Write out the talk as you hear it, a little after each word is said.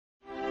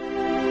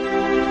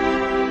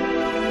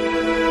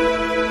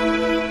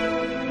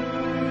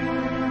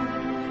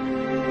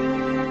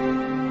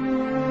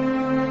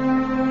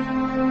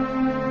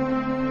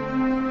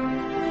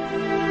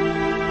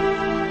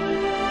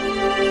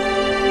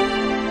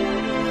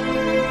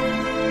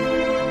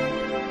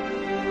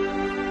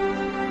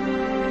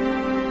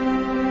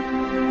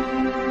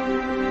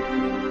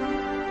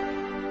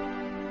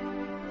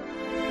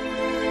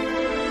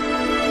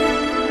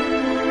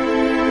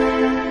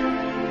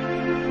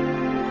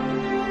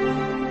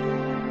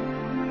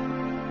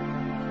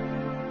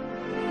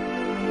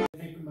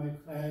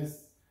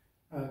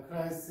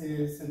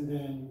classes, and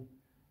then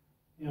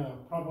yeah,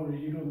 probably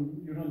you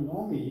don't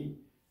know me.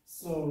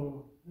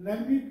 So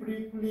let me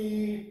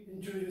briefly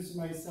introduce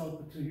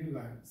myself to you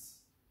guys.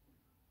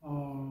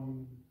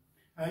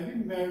 I've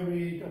been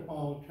married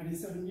about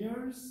 27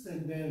 years,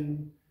 and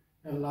then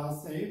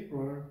last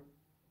April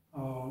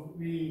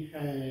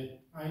I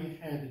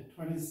had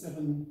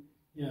 27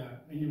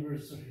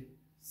 anniversary.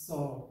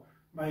 So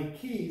my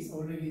kids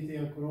already, they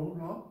are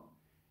grown up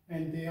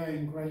and they are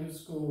in graduate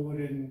school,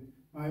 and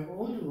my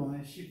older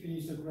one, she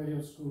finished the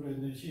graduate school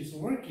and then she's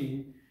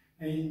working,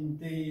 and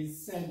they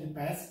sent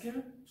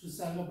basket to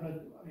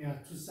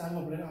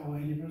celebrate our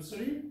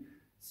anniversary.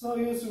 So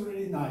it was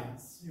really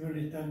nice,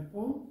 really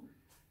thankful.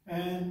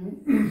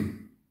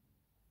 And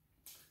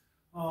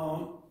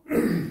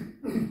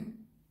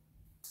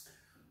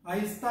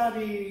I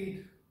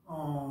studied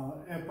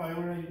at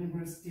Biola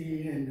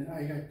University, and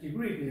I got a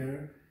degree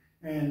there,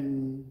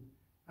 and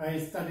I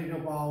studied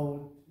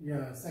about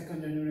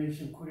second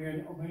generation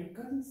Korean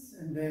Americans,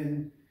 and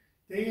then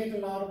they had a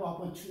lot of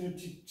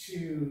opportunity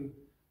to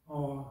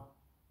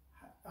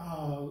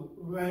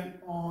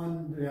went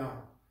on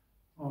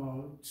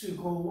to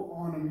go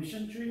on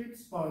mission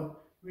trips, but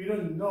we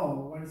don't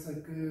know what is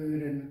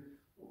good and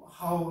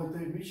how the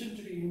mission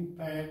trip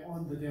impact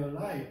on their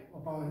life,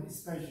 about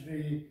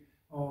especially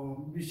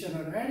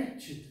missionary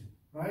attitude,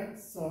 right?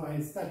 So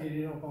I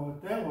studied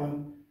about that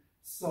one.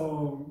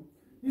 So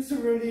it's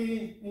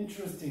really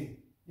interesting.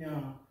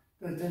 Yeah,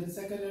 the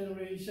second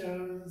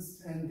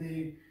generations, and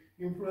they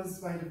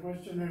influenced by the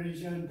first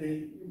generation.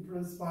 They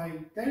influenced by,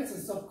 there is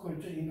a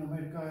subculture in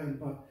America,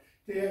 but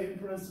they are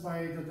influenced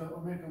by the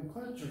American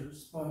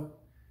cultures. But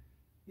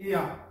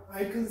yeah,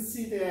 I can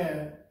see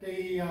that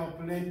they are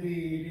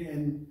blended,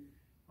 and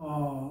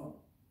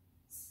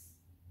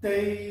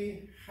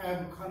they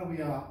have kind of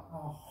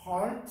a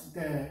heart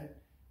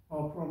that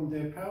from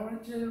their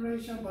parent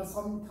generation, but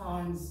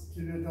sometimes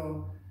due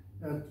to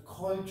the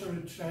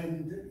cultural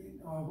trend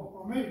of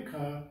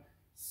America,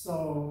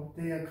 so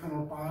they are kind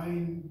of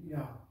bind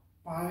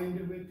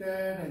with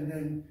that, and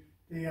then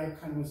they are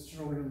kind of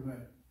struggling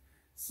with.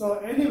 So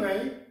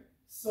anyway,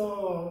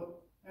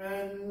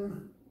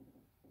 and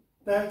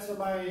that's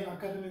my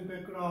academic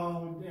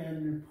background,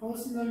 and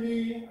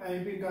personally, I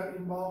got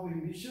involved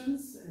in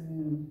missions,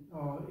 and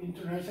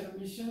international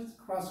missions,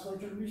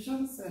 cross-cultural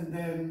missions, and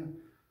then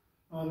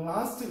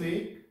last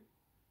week,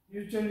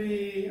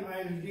 usually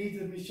I lead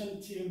the mission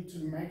team to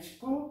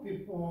Mexico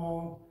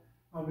before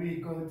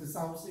we go to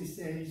Southeast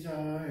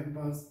Asia,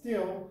 but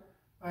still,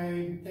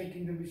 I'm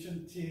taking the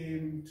mission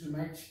team to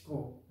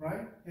Mexico,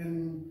 right?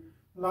 And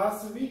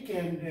last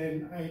weekend,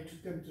 then I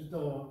took them to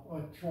the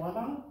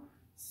Tijuana.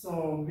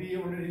 So we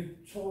already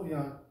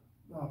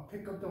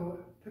pick up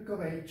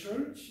a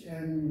church,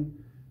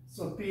 and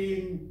so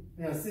being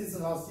since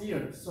last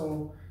year.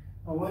 So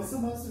once a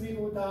month we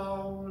go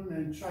down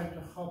and try to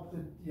help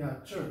the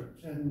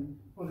church, and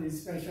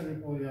especially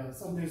for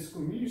Sunday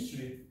school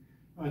ministry,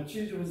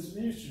 children's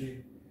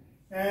ministry.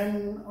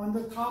 And on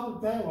the top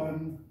of that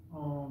one,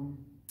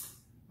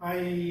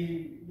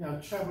 I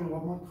travel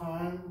one more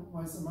time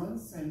once a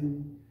month,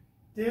 and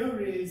there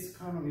is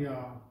kind of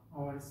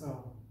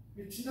also.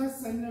 It's not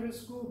seminary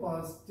school,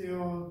 but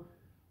still,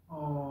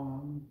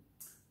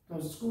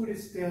 the school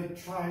is still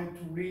trying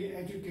to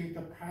re-educate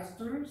the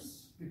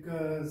pastors,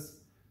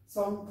 because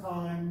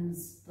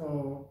sometimes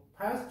the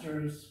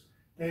pastors,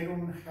 they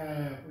don't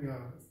have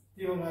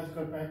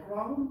theological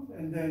background,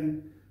 and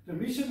then the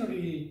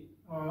missionary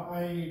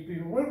I've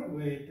been working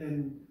with,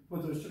 and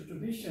for the church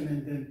mission,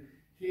 and then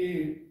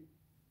he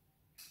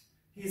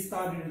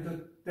started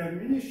the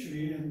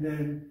ministry, and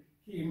then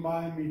he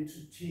invited me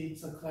to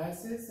teach the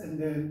classes, and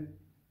then,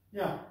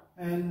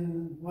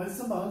 and once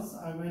a month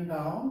I went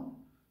down.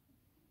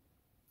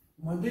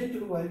 Monday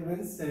through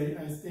Wednesday,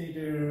 I stay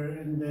there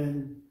and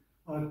then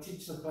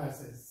teach the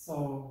classes.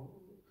 So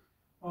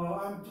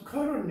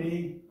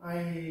currently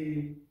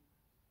I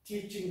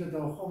teaching the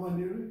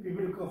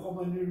biblical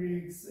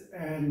hermeneutics,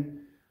 and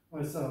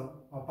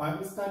also a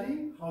Bible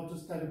study, how to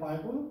study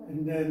Bible.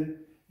 And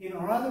then in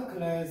another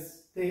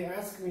class, they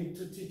asked me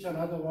to teach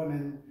another one,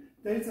 and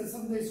there is a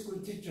Sunday school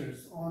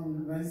teachers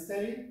on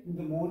Wednesday in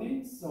the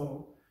morning.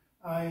 So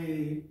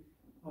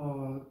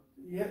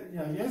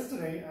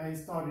yesterday I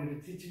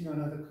started teaching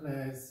another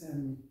class,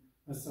 and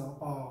also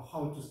about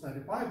how to study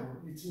Bible.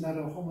 It's not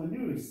a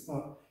hermeneutics,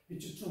 but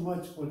it's too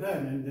much for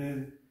them. And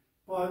then,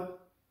 but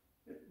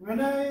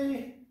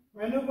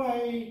whenever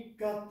I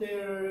got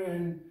there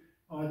and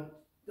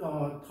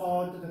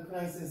taught the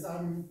classes,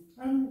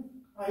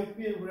 I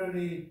feel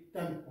really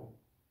thankful.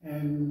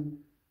 And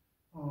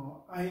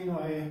I know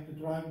I have to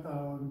drive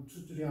down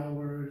 2-3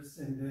 hours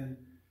and then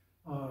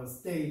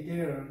stay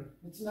there.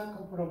 It's not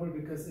comfortable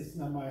because it's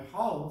not my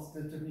house,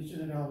 the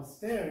missionary house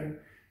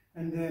there.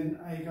 And then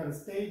I gotta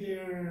stay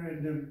there,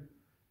 and then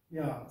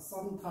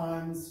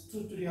sometimes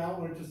 2-3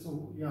 hours just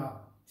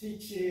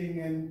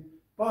teaching.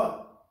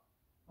 But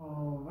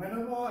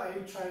whenever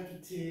I try to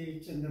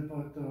teach, and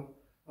about the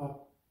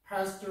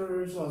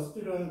pastors or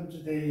students,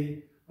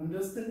 they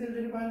understand a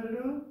little by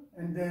little,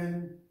 and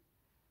then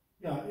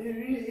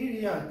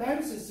that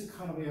is just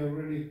kind of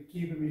really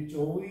giving me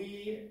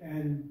joy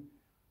and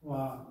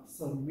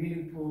some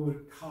meaningful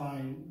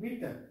time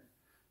with them.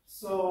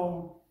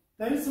 So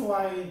that is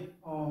why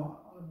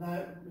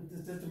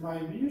that's my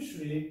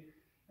ministry.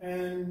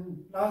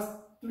 And last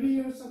 3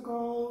 years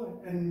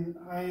ago, and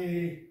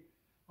I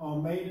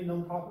made a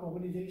non-profit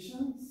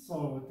organization.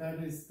 So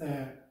that is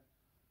that.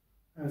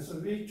 So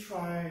we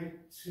try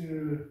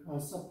to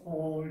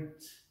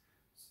support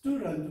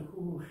students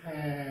who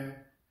have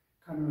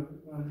kind of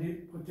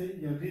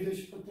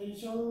leadership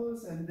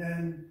potentials, and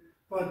then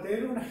but they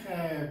don't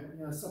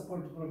have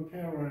support from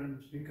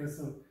parents because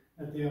of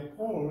they are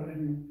poor,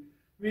 and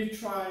we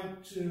try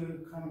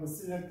to kind of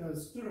select a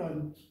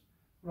student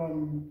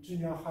from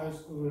junior high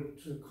school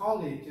to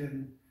college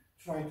and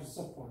try to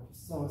support.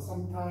 So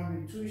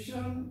sometimes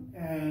tuition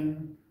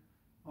and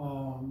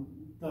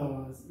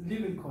the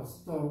living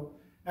cost. So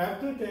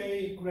after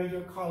they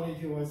graduate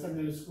college or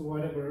seminary school,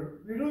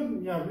 whatever, we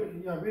don't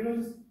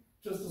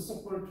just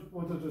support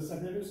for the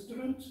seminary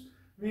students.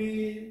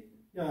 We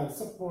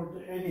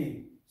support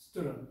any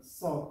student.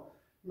 So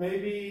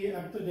maybe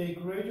after they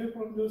graduate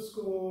from the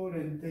school,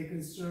 and they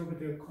can serve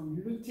their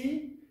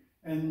community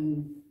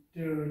and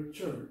their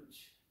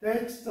church.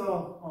 That's the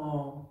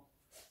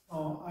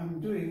I'm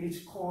doing.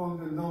 It's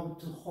called Love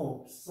to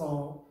Hope.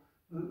 So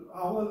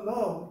our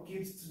love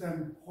gives to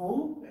them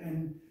hope,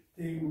 and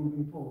they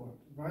moving forward,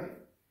 right?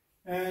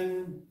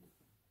 And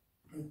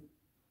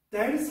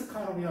that is the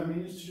kind of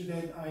ministry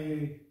that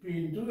I've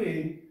been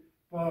doing.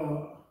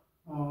 But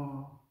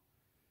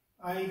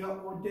I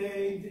got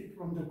ordained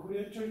from the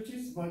Korean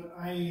churches, but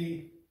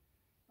I'm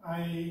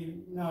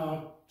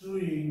not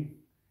doing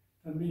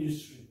the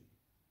ministry.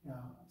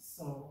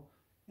 So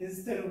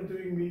instead of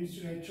doing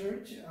ministry at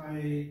church,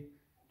 I've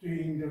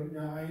been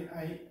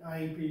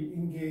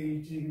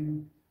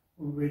engaging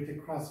with the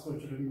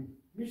cross-cultural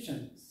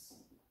missions.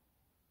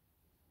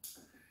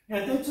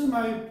 That's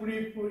my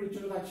brief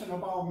introduction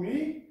about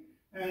me.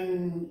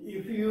 And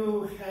if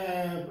you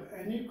have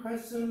any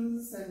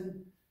questions,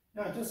 and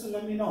just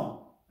let me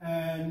know.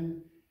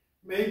 And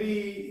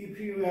maybe if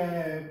you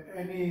have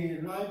any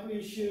life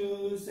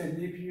issues,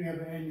 and if you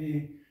have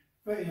any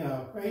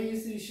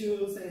faith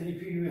issues, and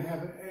if you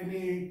have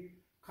any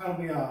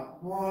kind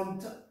of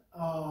want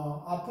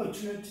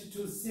opportunity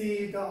to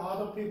see the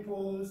other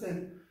peoples,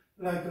 and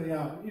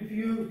if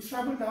you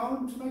travel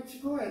down to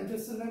Mexico, and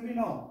just let me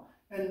know,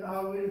 and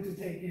I will to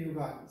take you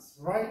guys,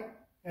 right?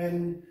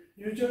 And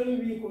usually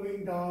we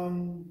going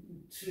down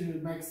to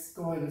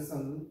Mexico at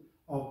the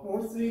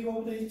fourth week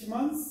of each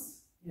month.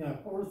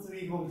 Fourth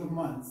week of the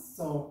month.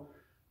 So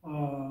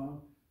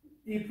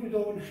if we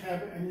don't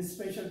have any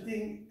special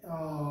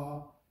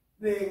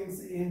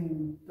things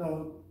in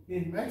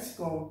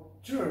Mexico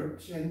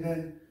church, and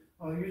then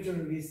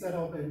usually we set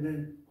up, and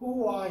then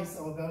who is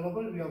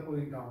available, we are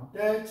going down.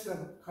 That's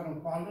the kind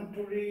of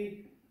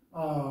voluntary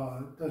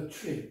the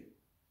trip.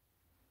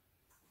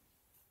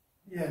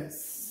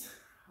 Yes.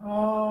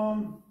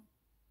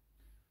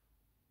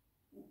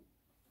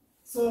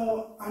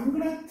 So I'm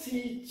gonna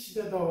teach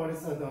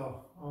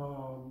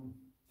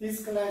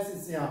this class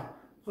is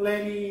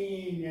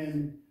planning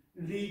and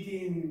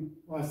leading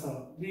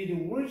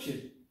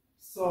worship.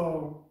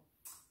 So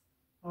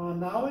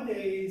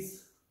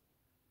nowadays,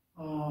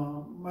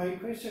 my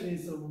question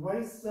is, what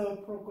is the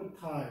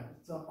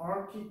prototype, the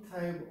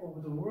archetype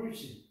of the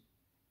worship?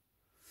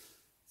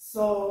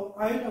 So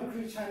I know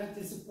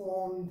Christianity is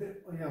formed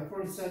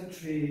first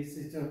century.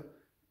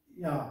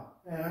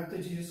 After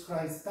Jesus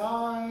Christ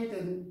died,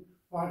 and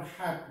what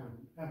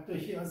happened after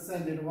he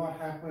ascended? What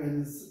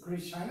happens?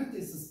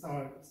 Christianity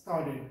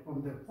started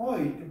from the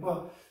point,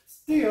 but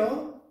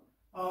still,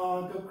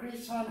 the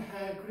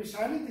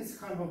Christianity is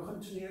kind of a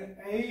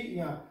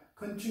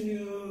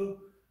continuation,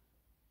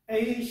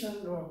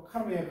 or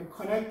kind of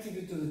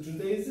connected to the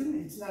Judaism.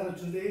 It's not a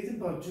Judaism,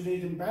 but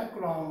Judaism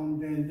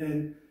background. And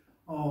then,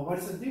 what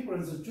is the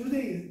difference?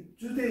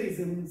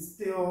 Judaism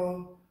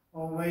still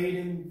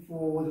waiting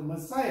for the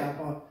Messiah,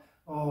 but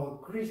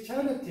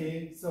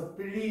Christianity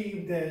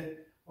believe that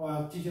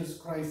Jesus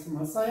Christ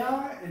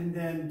Messiah, and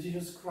then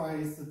Jesus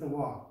Christ the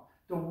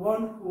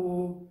one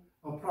who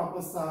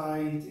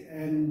prophesied,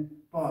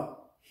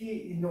 but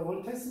he in the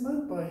Old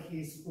Testament, but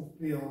he's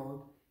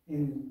fulfilled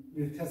in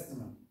New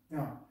Testament.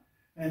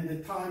 And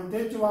the time,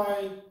 that's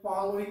why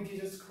following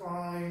Jesus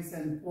Christ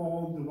and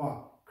formed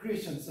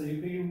Christian. So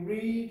if you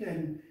read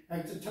and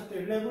Acts chapter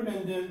 11,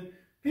 and then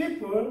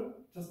people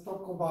just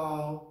talk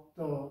about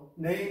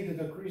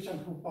the Christian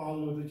who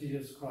followed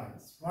Jesus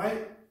Christ,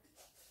 right?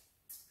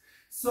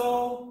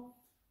 So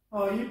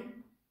I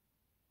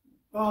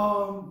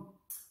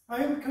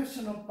have a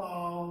question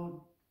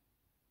about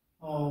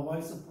what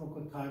is the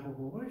prototype of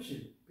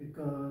worship,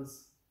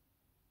 because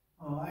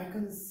I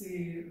can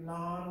see a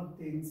lot of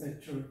things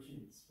at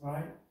churches,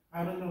 right?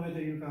 I don't know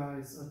whether you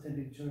guys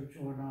attending church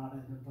or not,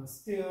 but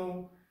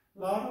still a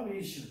lot of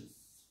issues.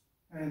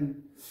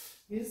 And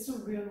it's a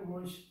real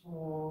worship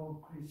for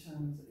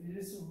Christians. It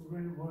is a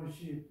real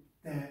worship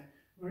that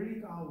really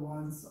God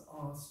wants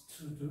us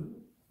to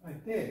do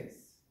like this.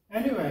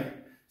 Anyway,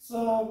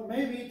 so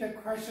maybe the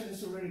question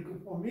is really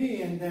good for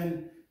me, and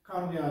then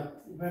kind of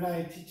when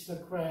I teach the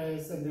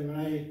class and then when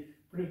I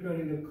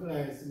preparing the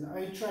class, and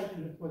I try to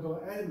look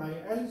for my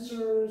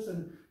answers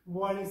and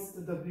what is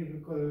the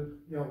biblical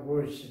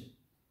worship,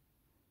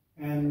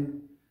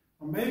 and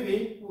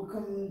maybe we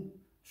can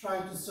try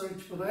to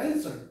search for the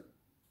answer.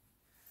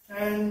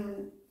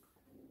 And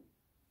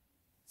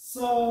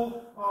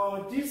so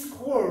this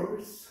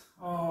course,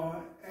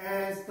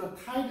 as the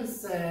title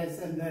says,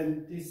 and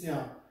then this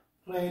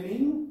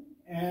planning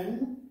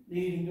and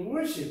leading the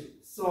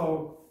worship.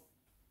 So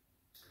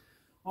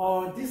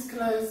this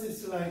class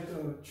is like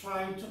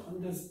trying to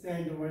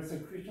understand what the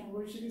Christian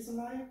worship is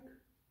like,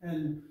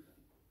 and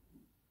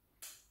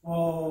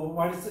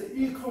what is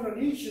the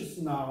current issues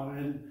now,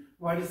 and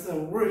what is the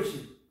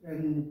worship,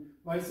 and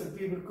what is the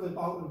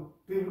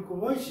biblical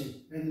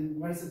worship, and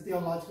what is the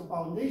theological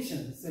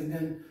foundations, and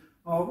then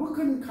we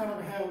can kind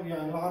of have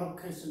a lot of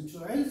questions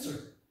to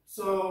answer.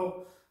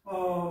 So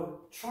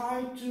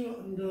try to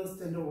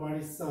understand what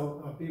is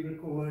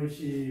biblical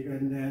worship,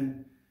 and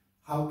then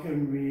how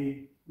can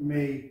we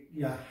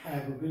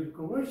have a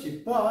biblical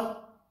worship.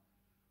 But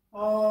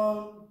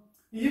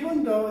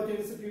even though there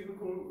is a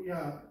biblical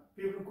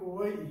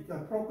worship, the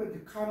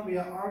appropriate kind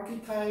of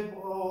archetype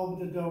of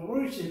the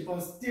worship, but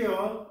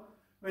still,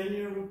 when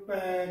you look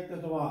back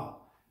at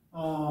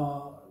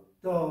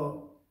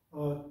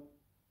the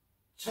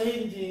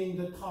changing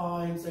the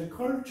times and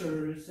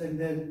cultures, and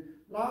then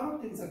a lot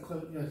of things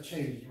are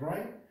changed,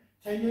 right?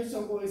 10 years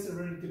ago is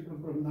really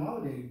different from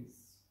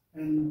nowadays.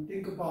 And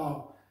think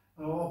about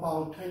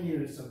 10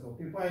 years ago.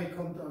 Before I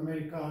come to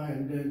America,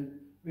 and then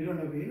we don't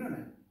have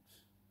internet.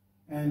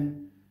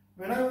 And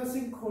when I was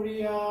in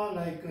Korea,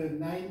 like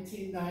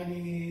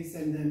 1990s,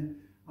 and then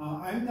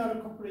I'm not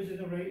a computer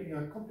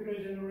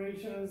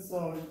generation,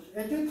 so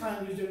at that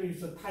time usually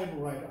it's a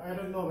typewriter. I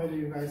don't know whether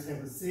you guys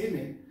have seen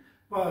it,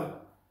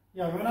 but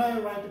when I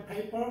write the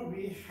paper,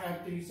 we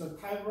have to use a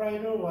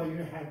typewriter, or you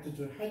have to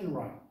do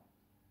handwrite,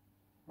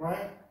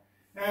 right?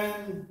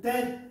 And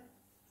that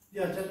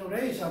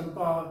generation,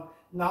 but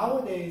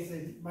nowadays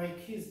my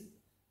kids,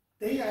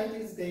 I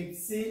think they've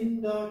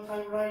seen the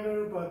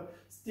typewriter, but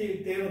still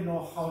they don't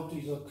know how to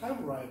use a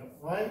typewriter,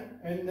 right?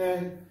 And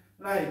then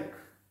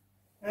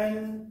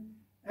and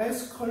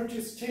as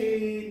cultures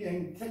change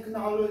and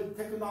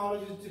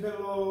technology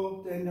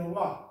developed, and then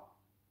what?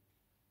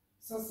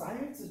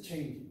 Society is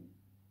changing.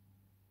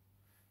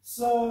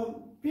 So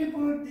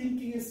people's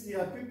thinking is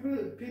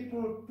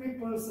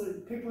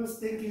people's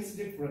thinking is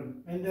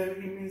different, and then it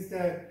means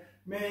that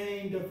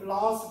the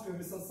philosophy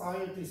of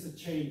society is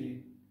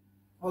changing.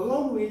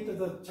 Along with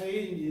the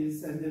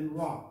changes, and then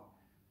what?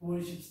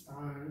 Worship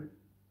style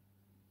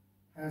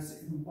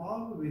has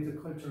involved with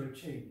the cultural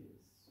changes.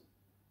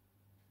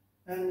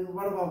 And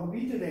what about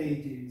Middle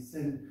Ages?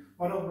 And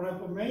what about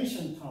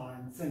Reformation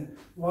times? And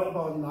what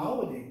about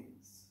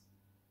nowadays?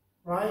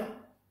 Right?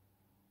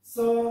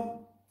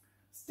 So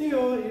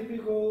still, if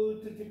you go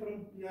to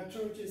different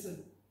churches,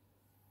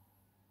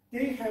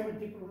 they have a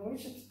different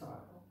worship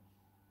style.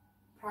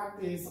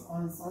 Practice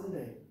on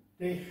Sunday.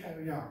 They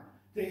have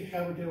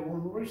their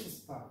own worship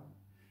style.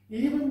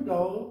 Even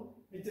though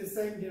it's the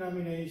same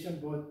denomination,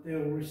 but their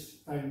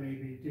worship style may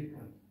be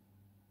different.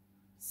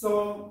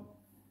 So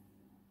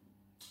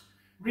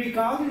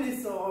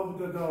regardless of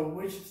the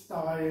worship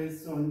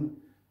styles,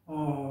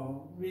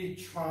 we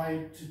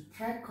try to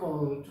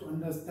tackle to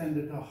understand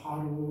the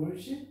heart of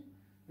worship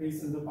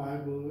based on the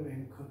Bible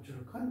and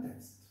cultural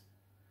context.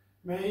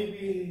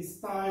 Maybe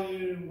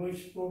style,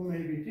 worship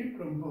may be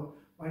different, but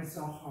what is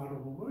the heart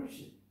of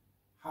worship?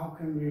 How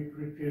can we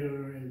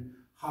prepare, and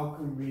how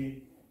can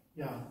we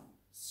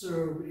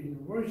serve in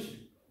worship,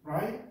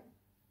 right?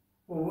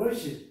 For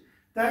worship.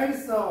 That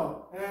is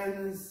all.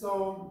 And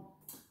so,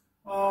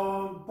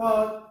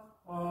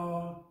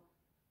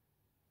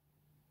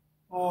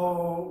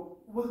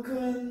 we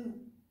can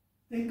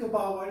think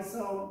about what is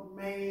the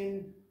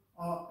main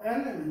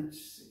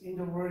elements in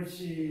the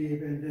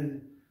worship, and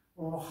then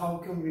how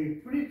can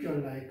we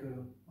prepare,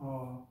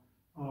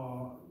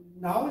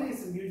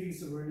 nowadays music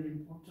is really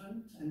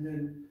important, and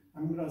then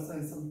I'm going to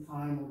spend some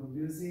time on the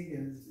music,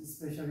 and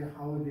especially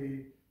how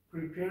they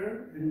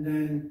prepare, and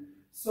then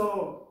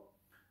so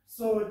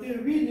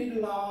we need a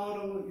lot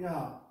of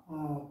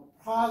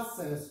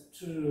process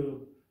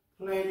to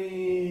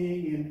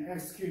planning and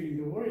executing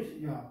the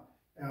worship,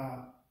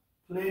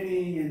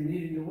 planning and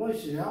leading the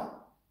worship.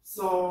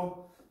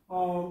 So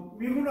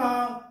we're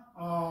gonna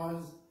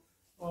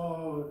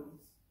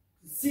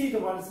see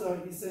what's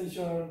the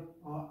essential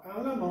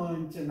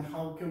element, and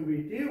how can we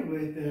deal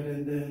with it,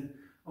 and then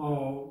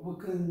we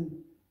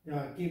can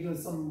give them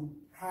some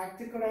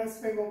practical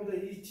aspect of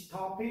each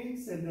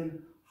topics, and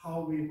then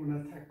how we're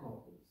gonna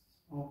tackle this.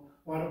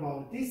 What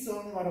about this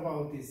one? What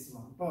about this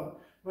one? But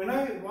while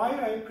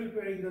I'm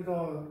preparing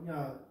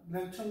the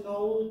lecture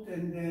note,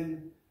 and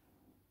then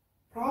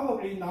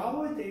probably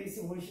nowadays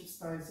worship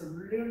styles are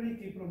really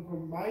different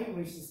from my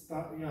worship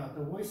style.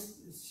 The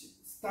worship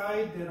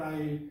style that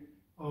I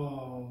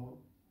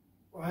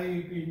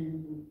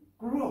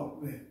grew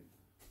up with.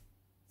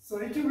 So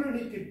it's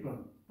really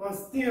different. But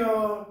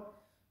still,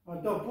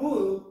 the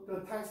book, the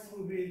text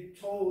will be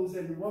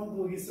chosen. One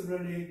book is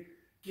really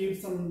give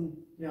some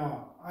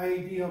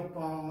idea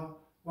about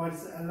what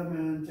is the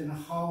element and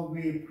how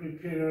we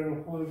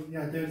prepare.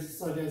 There's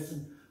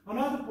suggestion.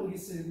 Another book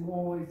is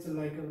more. It's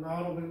like a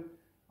lot of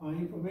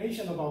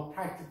information about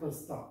practical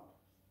stuff.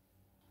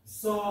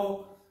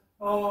 So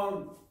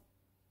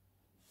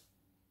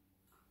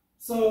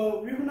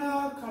we're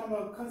gonna kind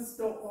of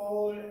consider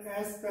all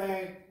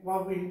aspects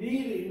what we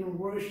need in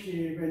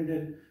worship and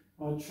then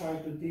try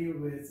to deal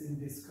with in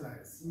this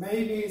class.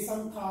 Maybe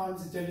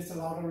sometimes there is a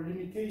lot of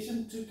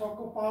limitation to talk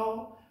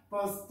about,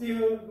 but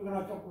still we're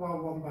gonna talk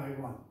about one by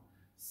one.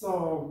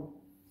 So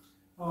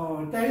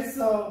that is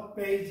a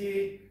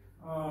basic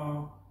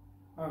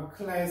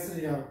class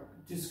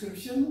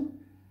description.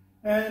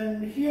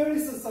 And here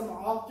is some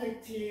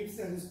objectives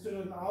and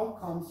student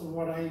outcomes of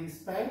what I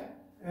expect.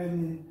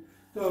 And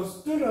the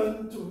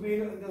student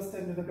will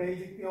understand the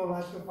basic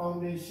theological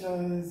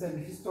foundations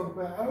and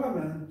historical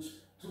elements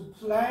to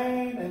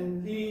plan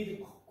and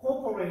lead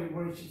corporate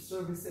worship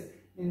services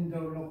in the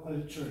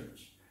local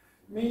church.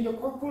 The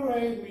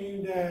corporate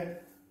means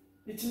that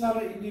it's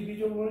not an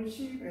individual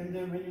worship, and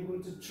then when you go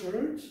to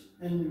church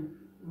and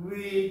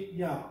with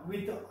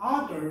the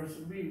others,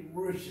 we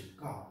worship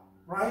God,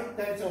 right?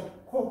 That's a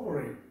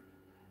corporate.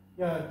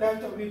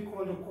 That's what we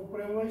call the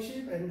corporate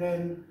worship, and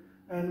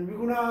we're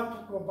gonna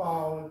talk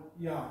about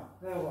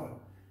that one.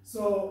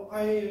 So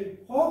I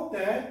hope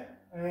that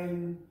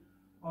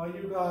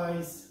you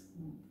guys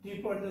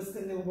deep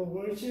understanding of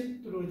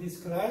worship through this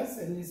class,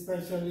 and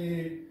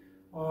especially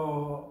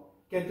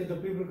get to the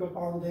biblical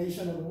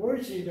foundation of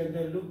worship, and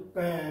then look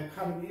back,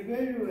 kind of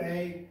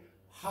evaluate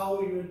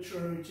how your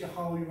church,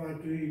 how you are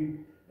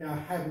doing,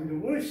 having the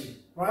worship,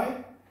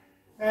 right?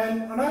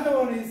 And another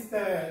one is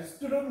that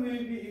students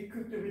will be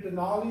equipped with the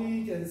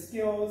knowledge and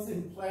skills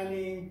in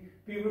planning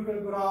biblical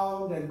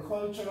ground and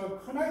cultural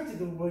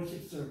connected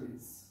worship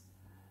service.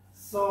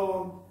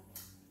 So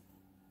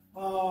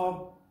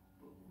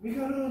we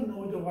gotta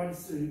know what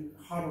is the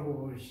heart of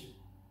worship.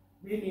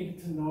 We need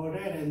to know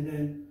that, and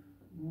then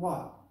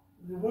what?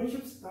 The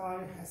worship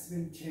style has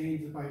been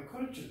changed by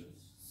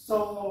cultures.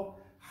 So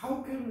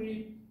how can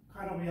we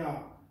kind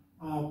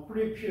of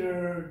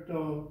prepare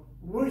the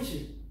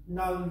worship,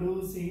 not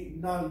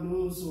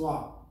lose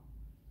what?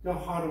 The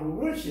heart of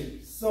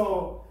worship.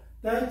 So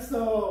that's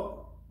the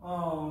I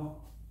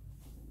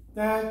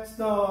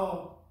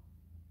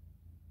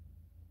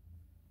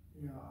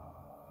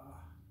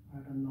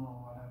don't know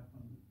what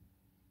happened.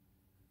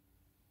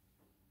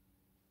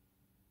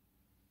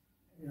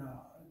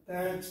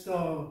 That's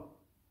the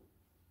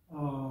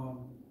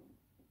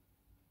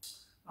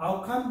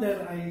outcome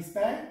that I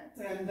expect.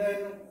 And then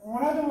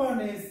another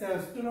one is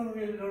that students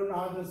will learn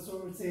other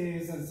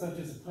sources and such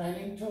as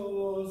planning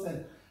tools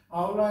and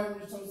outline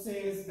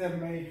resources that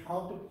may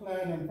help to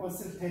plan and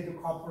facilitate the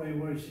corporate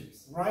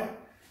worships, right?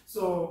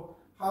 So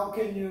how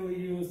can you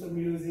use the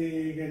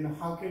music, and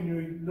how can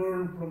you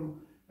learn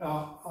from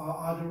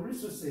other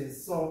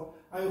resources? So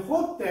I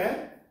hope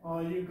that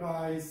you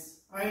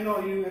guys, I know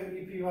you,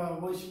 if you are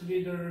worship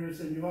leaders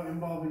and you are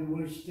involved in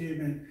worship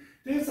team, and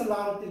there's a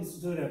lot of things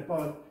to do that,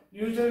 but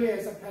usually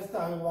as a pastor,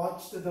 I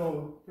watched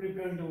the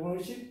preparing the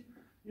worship.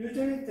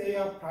 Usually they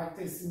are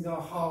practicing the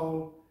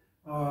how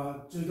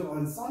to do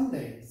on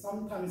Sunday.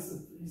 Sometimes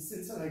it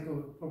seems like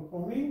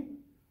performing,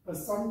 but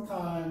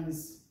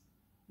sometimes,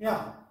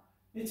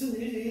 it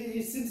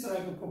seems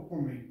like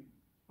performing.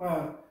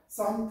 But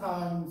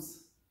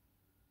sometimes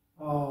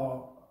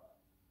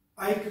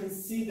I can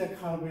see the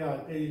kind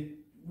of they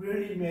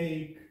really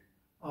make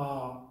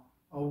a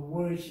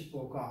worship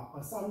for God.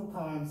 But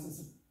sometimes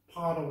it's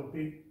part of a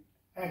big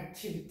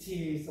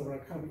activities or a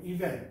kind of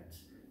event.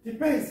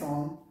 Depends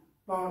on,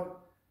 but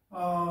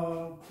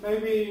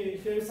maybe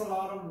there's a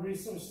lot of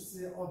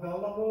resources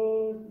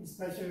available,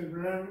 especially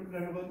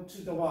relevant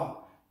to the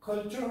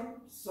culture.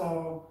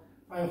 So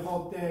I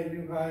hope that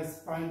you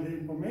guys find the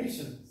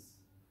information.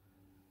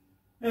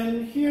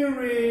 And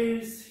here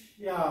is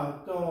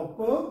the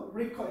book.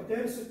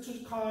 There's two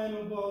kind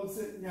of books.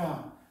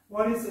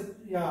 One is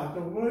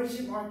the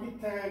worship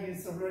architect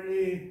is a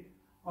really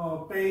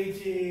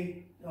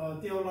basic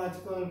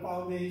theological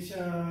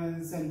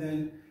foundations, and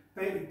then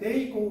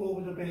they go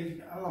over the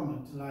basic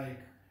elements like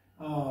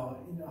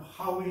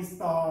how we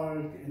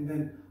start, and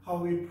then how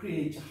we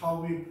preach,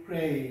 how we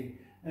pray,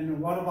 and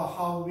what about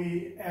how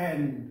we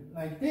end,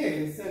 like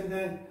this,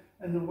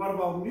 and what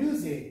about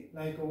music,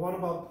 like what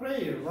about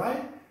prayer,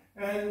 right?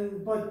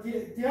 And but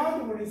the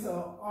other one is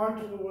art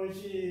of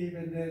worship,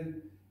 and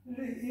then a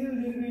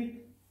little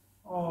bit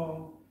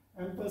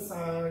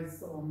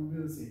emphasize on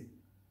music.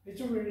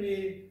 It's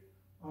really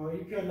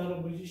if you're not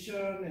a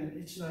musician, and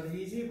it's not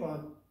easy,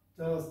 but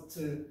just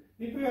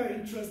if you are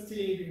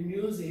interested in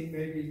music,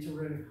 maybe it's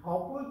really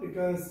helpful,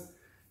 because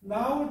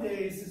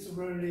nowadays it's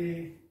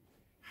really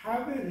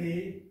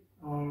heavily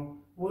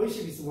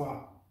worship is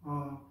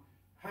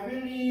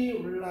heavily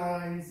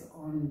relies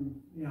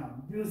on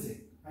music.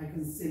 I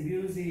can say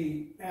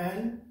music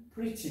and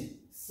preaching.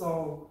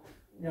 So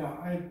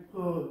yeah,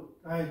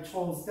 I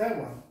chose that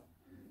one.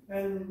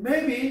 And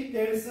maybe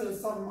there's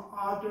some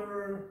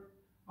other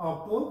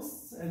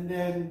books, and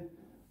then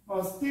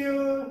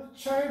still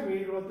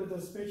Cherry wrote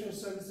the Special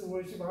Service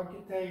Worship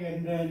Architect,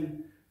 and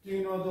then Do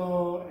You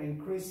Know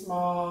and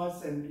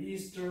Christmas and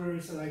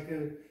Easter, so like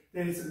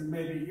there is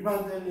maybe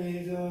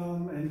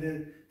evangelism, and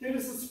then there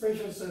is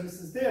special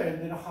services there,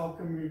 and then how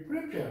can we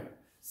prepare?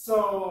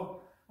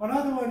 So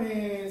another one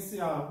is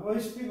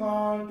worshiping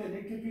art and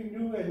equipping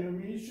you and your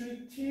ministry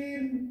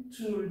team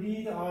to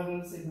lead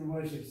others in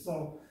worship.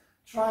 So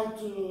try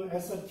to,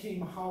 as a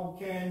team, how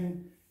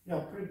can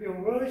prepare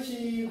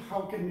worship,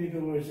 how can we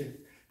do worship?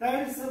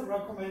 That is a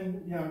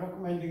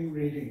recommending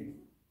reading.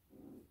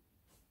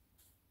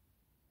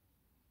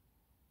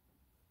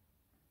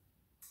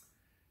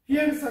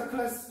 Here is a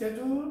class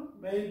schedule,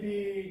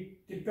 maybe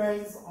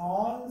depends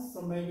on,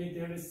 so maybe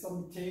there is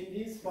some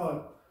changes,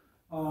 but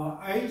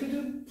I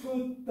didn't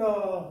put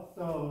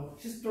the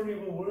history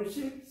of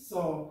worship,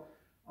 so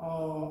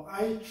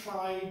I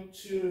try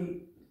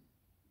to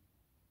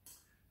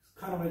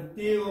kind of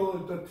deal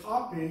with the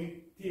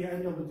topic at the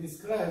end of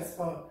this class,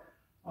 but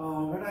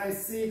when I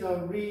see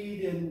the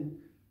read and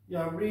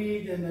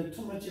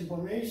too much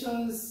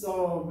information,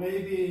 so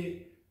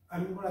maybe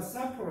I'm gonna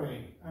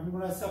separate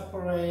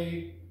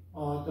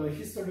the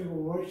history of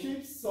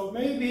worship, so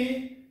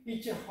maybe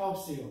it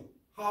helps you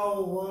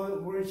how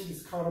worship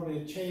is kind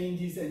of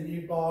changes and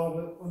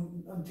evolve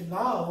until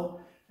now.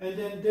 And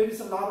then there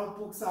is a lot of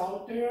books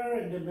out there,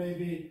 and then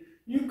maybe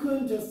you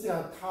can just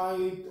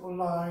type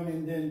online,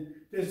 and then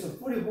there's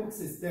 40 books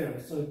is there,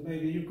 so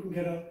maybe you can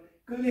get a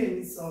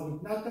glimpse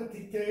of not the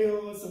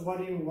details of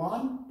what you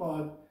want,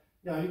 but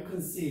you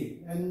can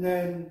see. And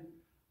then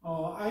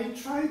I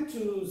try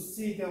to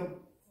see the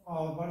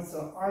what's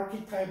the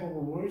archetype of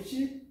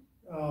worship.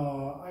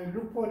 I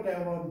look for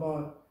that one,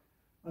 but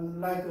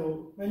like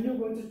when you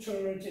go to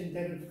church and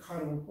there is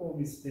kind of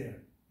form is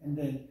there,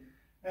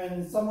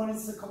 and someone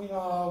is coming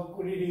out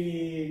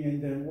greeting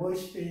and then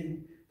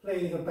worshiping,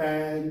 playing the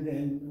band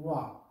and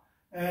wow,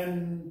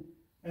 and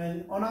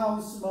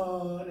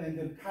announcement, and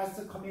the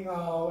pastor coming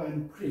out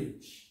and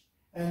preach,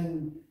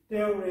 and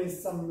there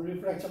is some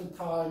reflection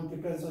time,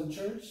 depends on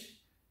church,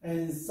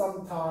 and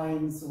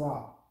sometimes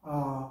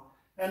wow,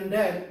 and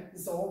then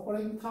it's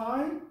offering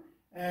time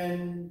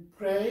and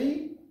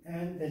pray,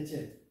 and that's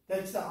it.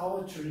 That's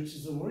our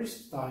church's worship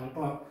style.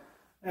 But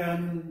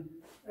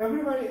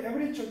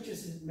every church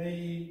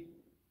may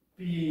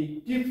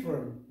be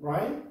different,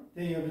 right?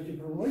 They have a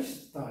different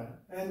worship style.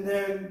 And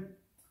then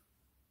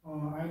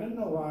I don't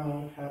know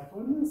what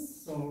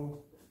happens.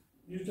 So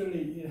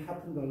usually it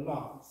happens a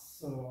lot.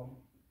 So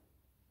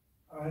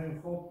I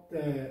hope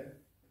that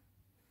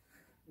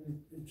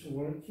it's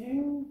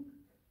working.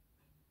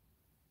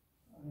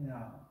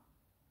 Yeah.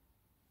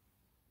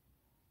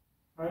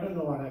 I don't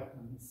know what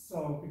happened.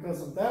 So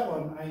because of that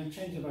one, I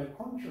changed my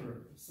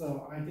computer.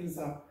 So I think it's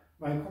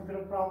my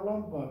computer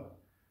problem, but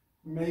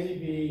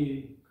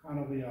maybe kind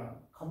of a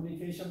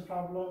communication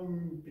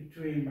problem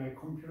between my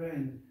computer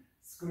and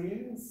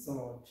screen,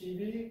 so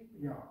TV,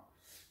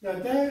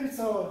 there is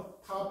a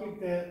topic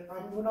that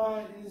I'm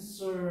gonna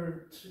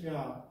insert,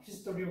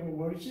 history of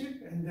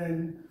worship, and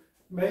then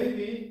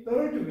maybe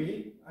third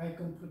week I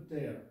can put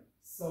there.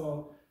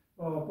 So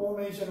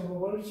formation of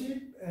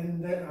worship,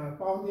 and then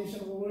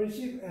foundation of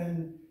worship,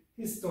 and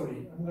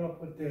history. I'm gonna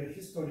put the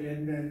history,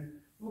 and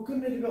then we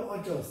can maybe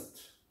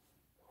adjust.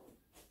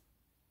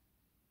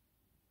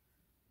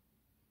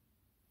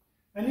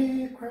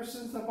 Any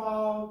questions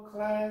about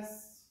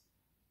class?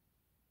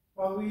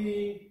 What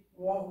we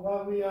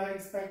are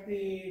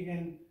expecting,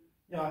 and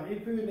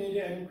if you need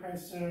any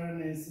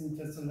question,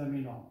 just let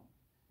me know,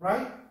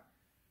 right?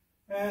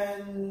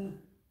 And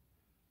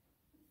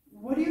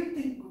what do you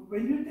think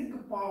when you think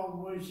about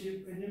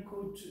worship? When you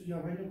go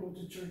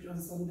to church on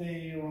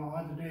Sunday or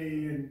other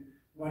day, and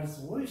what is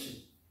worship?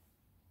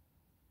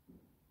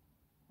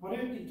 What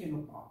are you thinking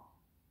about?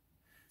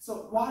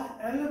 So, what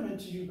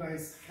elements you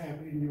guys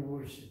have in your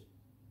worship?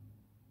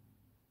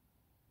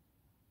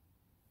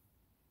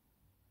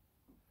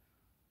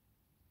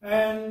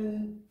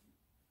 And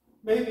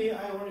maybe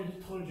I already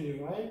told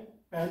you, right?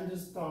 Band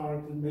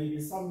start, and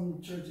maybe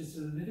some churches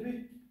a little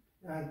bit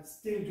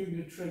still doing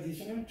the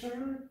traditional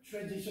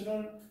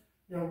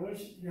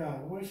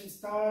worship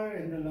style,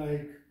 and then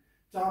like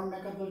John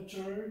MacArthur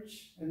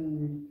Church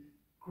and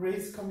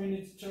Grace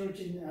Community Church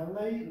in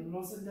LA,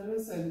 Los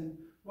Angeles. And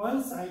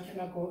once I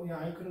cannot go,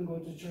 I couldn't go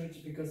to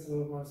church because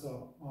there was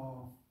a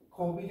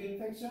COVID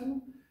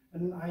infection,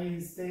 and I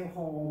stay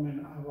home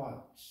and I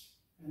watch,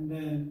 and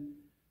then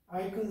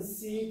I can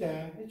see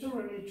that it's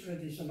already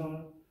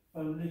traditional.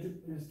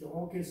 The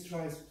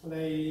orchestra is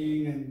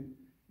playing, and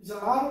there's a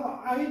lot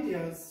of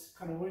ideas,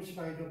 kind of worship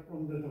idea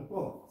from the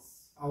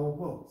books, our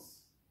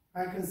books.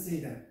 I can see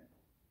that.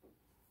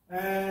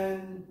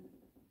 And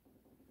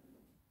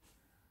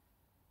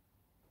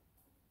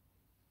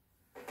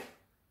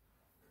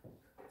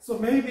so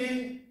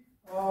maybe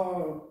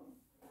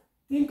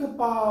think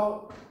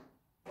about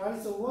what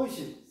is the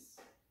worship?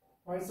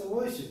 What is the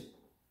worship?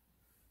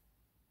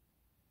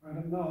 I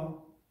don't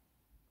know.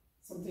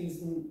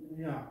 Something's,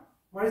 yeah.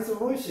 What is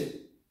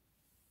worship?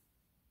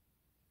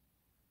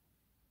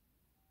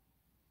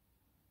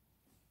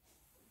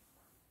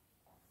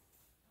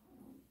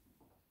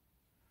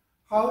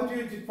 How do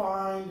you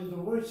define the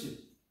worship?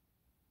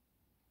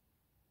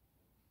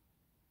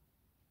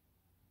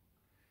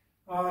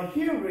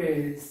 Here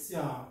is,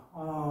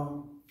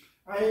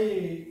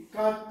 I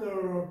got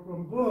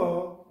from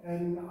book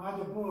and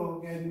other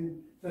book,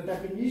 and the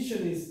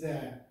definition is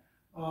that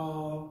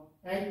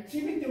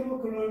activity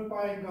of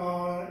glorifying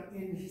God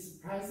in His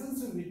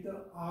presence with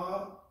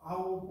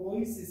our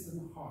voices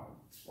and heart.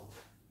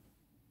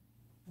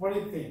 What do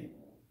you think?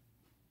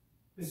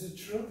 Is it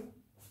true?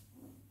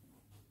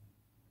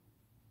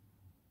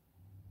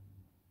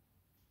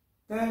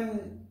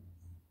 Then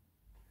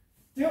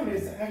there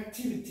is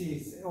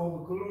activities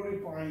of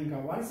glorifying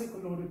God. What is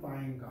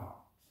glorifying God?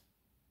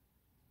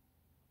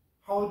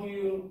 How do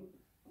you,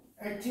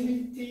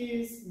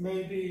 activities,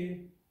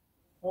 maybe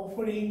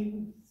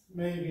offering,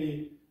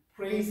 maybe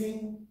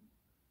praising,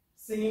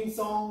 singing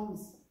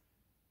songs,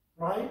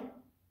 right?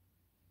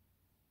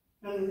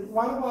 And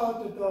what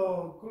about the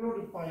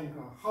glorifying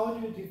God? How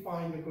do you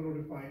define the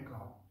glorifying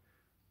God?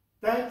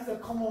 That's a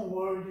common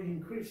word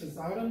in Christians.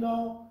 I don't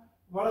know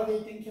what are they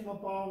thinking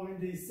about when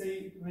they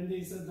say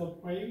the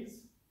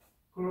praise,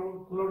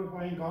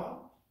 glorifying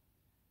God.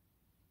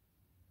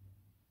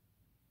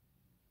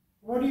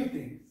 What do you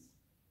think?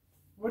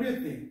 What do you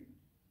think?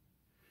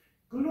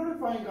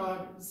 Glorifying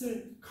God is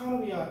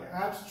kind of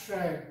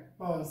abstract,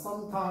 but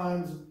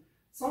sometimes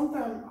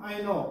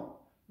I know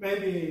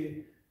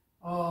maybe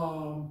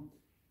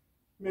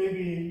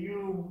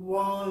you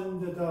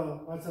won the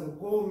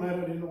gold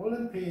medal in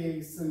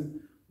Olympics, and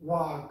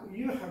wow,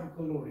 you have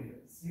glory,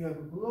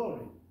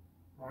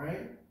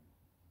 right?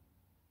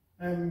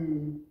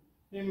 And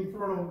in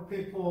front of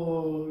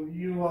people,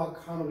 you are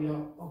kind of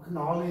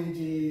acknowledged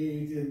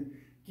and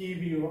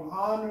give you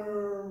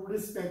honor,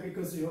 respect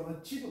because of your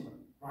achievement,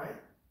 right?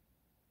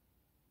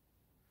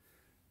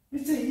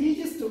 It's the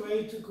easiest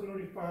way to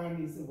glorify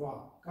is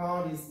what?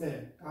 God is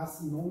there.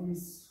 God's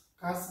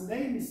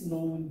name is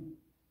known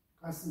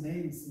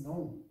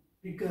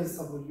because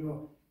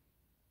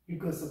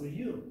of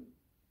you.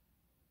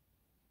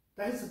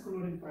 That's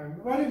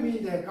glorifying. What do you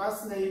mean that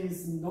God's name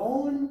is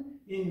known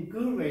in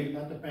good way,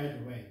 not the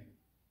bad way?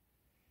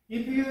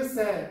 If you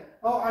say,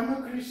 oh, I'm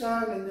a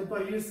Christian,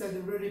 but you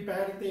said really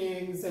bad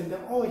things, and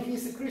then, oh,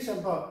 he's a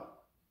Christian,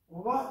 but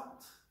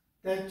what?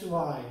 That's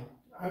why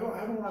I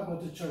don't want to go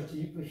to church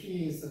if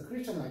he is a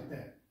Christian like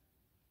that.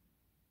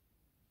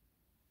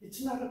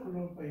 It's not a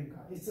glorifying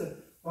God. It's a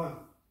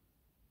what?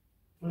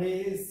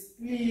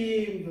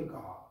 Blaspheme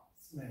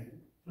God's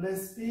name.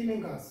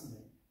 Blaspheming God's name.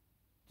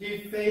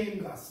 Defame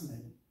God's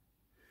name.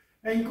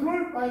 And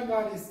glorifying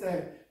God is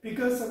that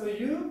because of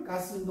you,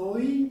 God's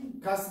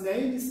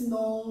name is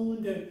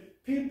known,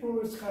 that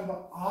people kind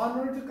of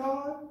honored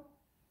God.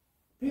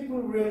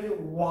 People really,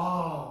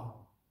 wow.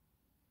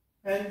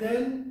 And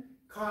then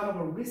kind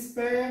of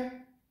respect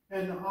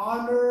and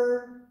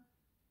honor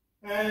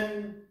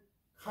and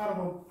kind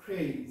of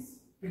praise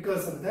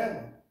because of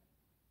that.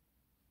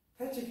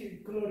 That's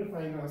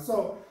glorifying God.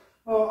 So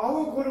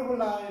our goal of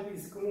life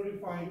is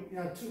glorifying,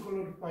 to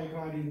glorify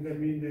God in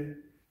the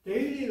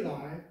daily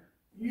life.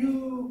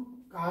 You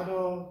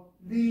gotta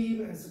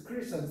live as a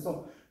Christian.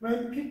 So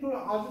when people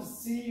others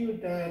see you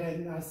there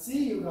and I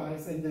see you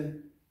guys, and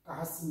then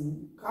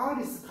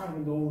God is kind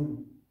of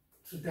known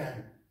to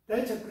them.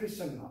 That's a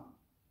Christian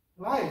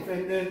life.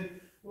 And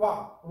then,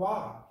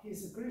 wow,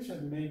 he's a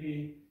Christian.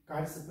 Maybe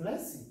God's a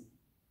blessing.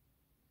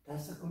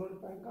 That's a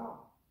glorifying God.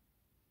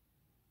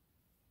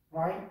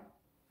 Right?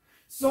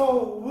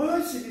 So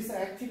worship is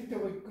activity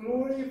of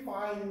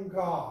glorifying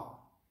God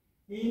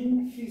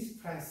in His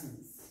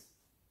presence.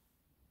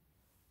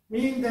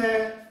 Meaning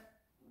that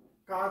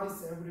God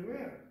is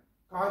everywhere.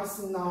 God is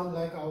not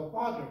like our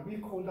Father. We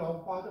call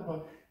our Father,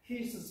 but He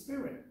is a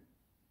Spirit.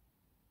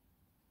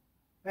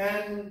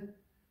 And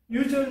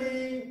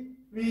usually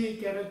we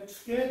get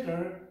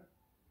together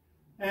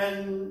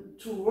and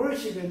to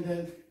worship, and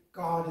then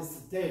God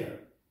is there.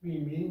 We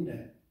mean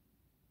that.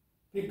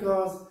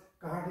 Because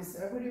God is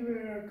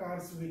everywhere,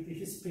 God is with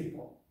His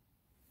people.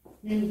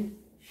 In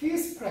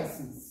His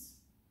presence.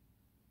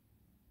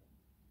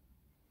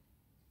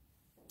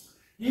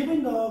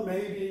 Even though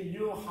maybe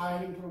you're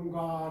hiding from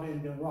God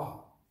and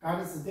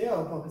God is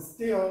there, but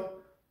still,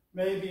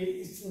 maybe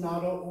it's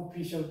not an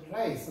official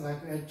place.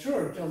 Like at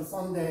church on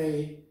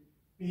Sunday,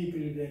 we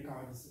believe that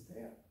God is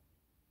there.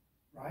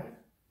 Right?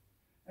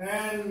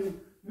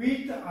 And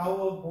with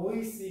our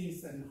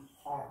voices and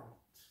heart.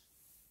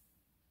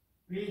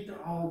 With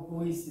our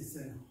voices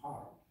and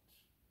heart.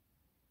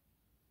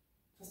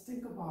 Just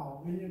think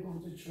about when you go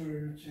to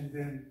church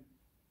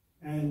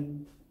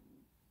and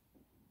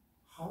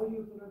how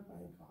you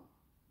glorify God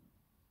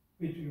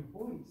with your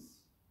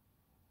voice.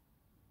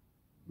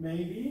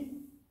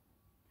 Maybe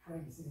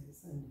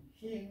praises and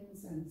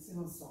hymns and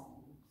sing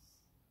songs.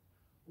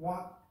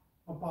 What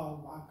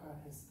about what God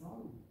has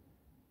done?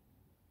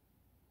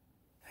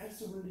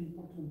 That's a really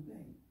important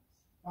thing.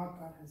 what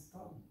God has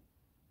done.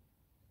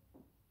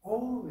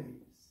 Always.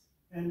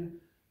 And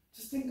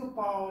just think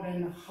about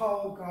and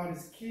how God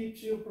has kept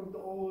you from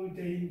all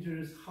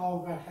dangers,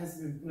 how God has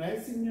been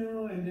blessing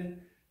you, and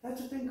then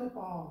that's to think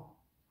about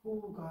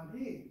who God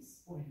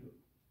is for you.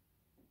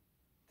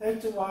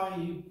 That's why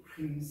you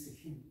praise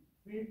Him.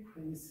 We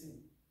praise Him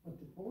with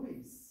the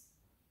voice.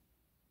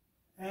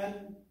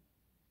 And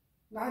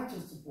not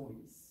just the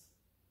voice,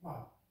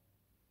 but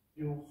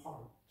your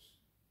heart.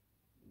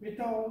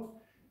 Without,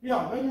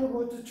 when you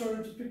go to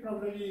church, people are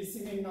really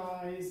singing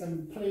nice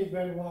and play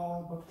very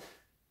well, but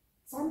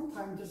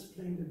sometimes just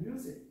playing the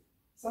music,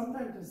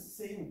 sometimes just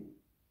sing.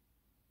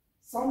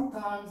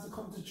 Sometimes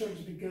come to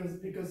church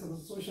because of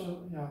the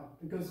social,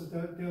 because of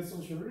their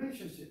social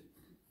relationship,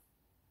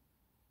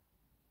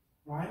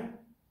 right?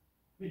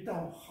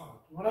 Without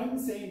heart. What I'm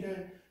saying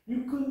that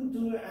you couldn't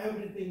do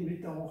everything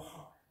without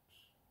heart,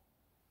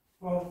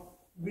 but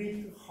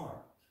with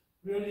heart.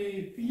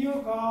 Really fear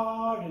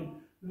God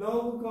and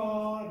love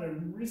God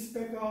and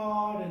respect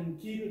God and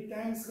give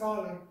thanks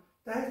God.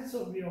 That's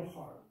a real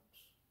heart.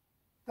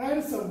 That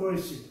is a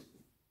worship.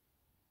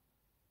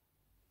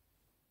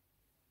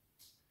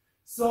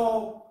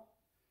 So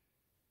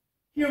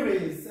here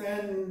is,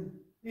 and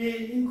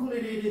we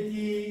included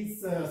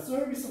these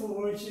service of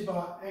worship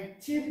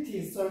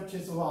activities such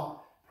as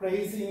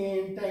praising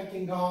Him,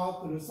 thanking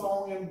God through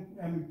song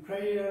and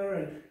prayer,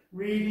 and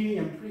reading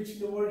and preaching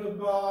the Word of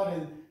God,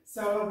 and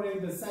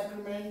celebrating the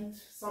sacrament.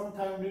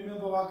 Sometimes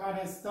remember what God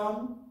has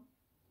done.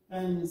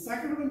 And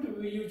sacrament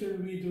we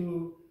usually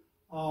do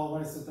the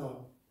Lord's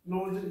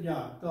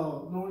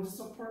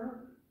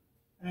Supper.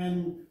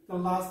 And the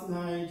last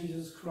night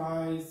Jesus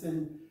Christ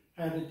and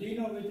had a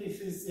dinner with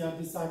his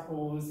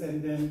disciples,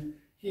 and then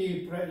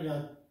he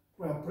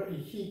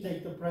he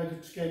take the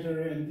bread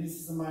together, and this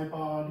is my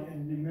body,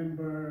 and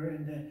remember,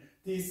 and then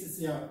this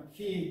is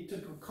he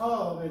took a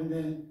cup and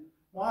then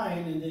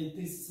wine, and then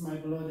this is my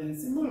blood, and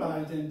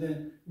symbolize, and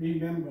then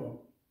remember,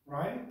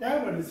 right?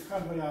 That one is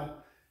kind of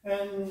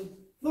and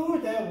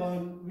through that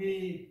one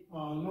we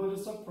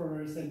Lord's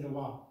Suppers and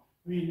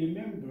we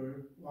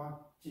remember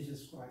what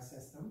Jesus Christ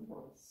has done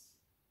for us.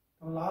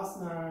 The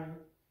last night,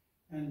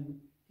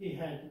 and he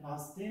had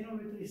last dinner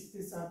with his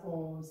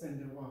disciples, and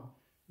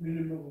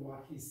remember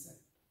what he said.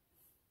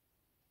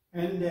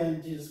 And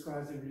then Jesus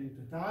Christ is willing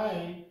to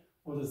die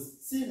for the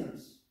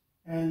sinners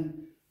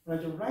and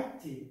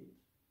resurrected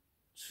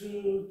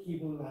to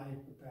give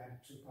life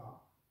back to God,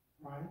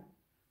 right?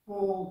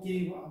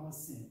 Forgive our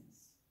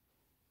sins.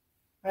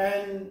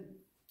 And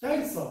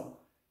that's all.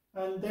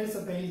 And that's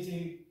a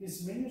basic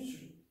his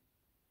ministry.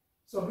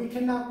 So we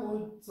cannot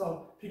go,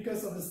 so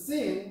because of the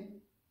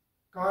sin,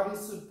 God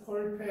is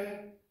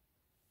perfect,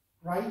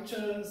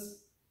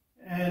 righteous,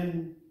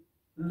 and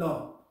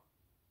love.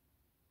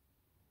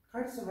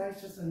 God is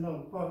righteous and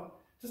love. But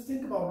just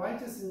think about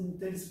righteousness,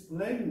 there is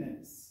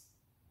blameless,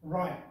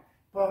 right?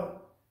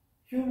 But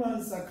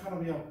humans are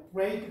kind of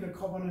break the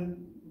covenant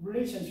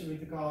relationship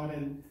with God,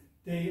 and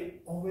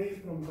they away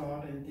from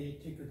God, and they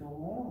take their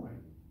own way.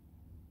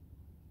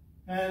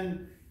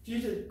 And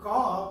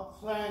God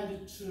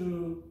planned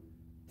to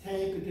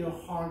take their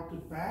heart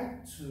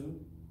back to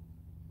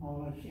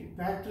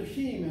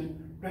Him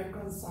and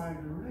reconcile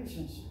the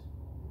relationship.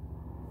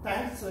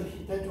 That's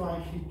why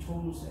He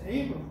chose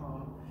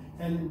Abraham,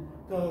 and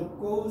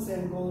goes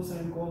and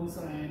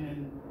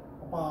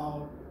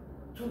about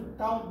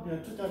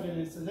 2,000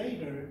 years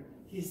later,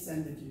 He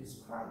sent Jesus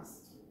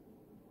Christ.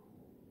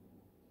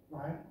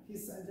 Right? He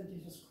sent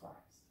Jesus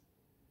Christ.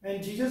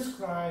 And Jesus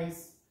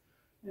Christ,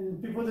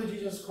 and people of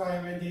Jesus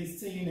Christ, when they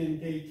sin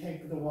and they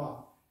take the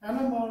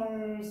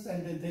animals,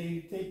 and then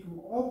they take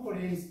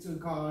offerings to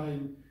God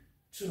and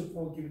to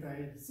forgive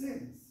their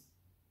sins.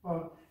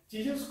 But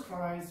Jesus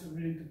Christ is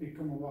willing to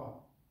become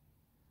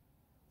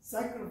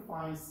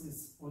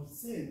sacrifices for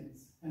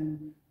sins,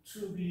 and to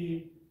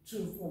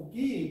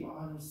forgive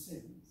our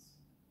sins.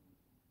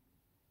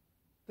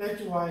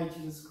 That's why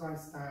Jesus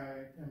Christ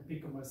died and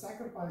became a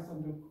sacrifice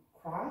on the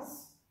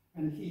cross,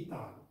 and He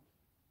died.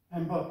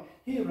 But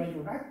He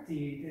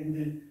resurrected and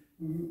then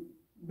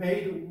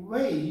made a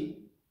way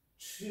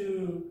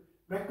to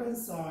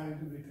reconcile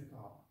with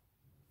God.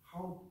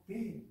 How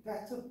big?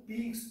 That's a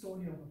big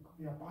story of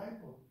the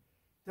Bible.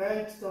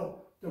 That's the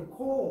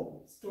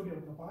core story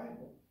of the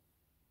Bible.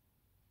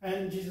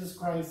 And Jesus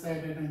Christ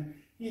said it, and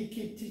He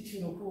kept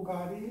teaching who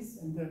God is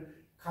and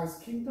God's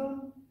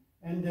kingdom,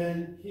 and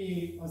then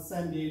He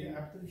ascended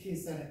after He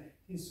said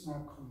He's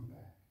not coming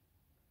back.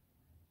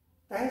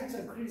 That's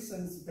a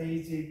Christian's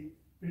basic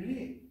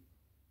belief.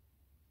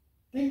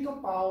 Think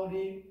about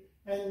it,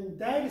 and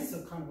that is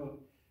a kind of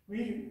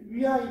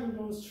we are even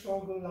though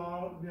struggle with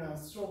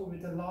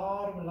a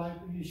lot of life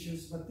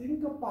issues, but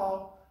think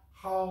about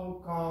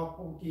how God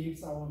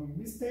forgives our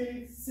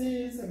mistakes,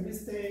 sins and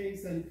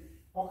mistakes, and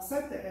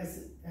accept it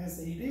as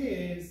it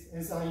is,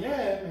 as I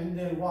am, and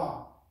then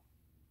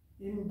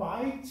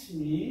invite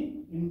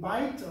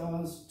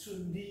us to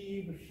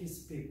live His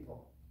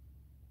people.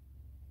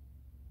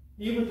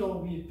 Even though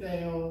we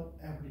fail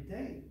every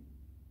day.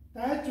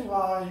 That's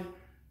why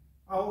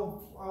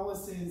our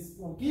sins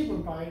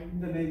forgiven by in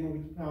the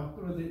name of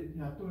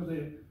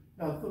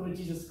through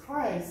Jesus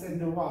Christ,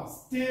 and what?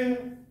 Still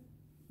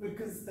we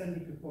can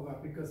stand before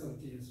God because of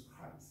Jesus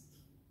Christ.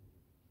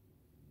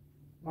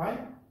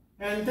 Right?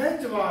 And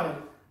that's why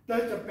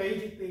that's the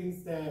basic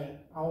things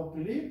that our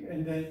belief,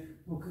 and then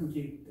we can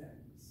give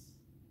thanks.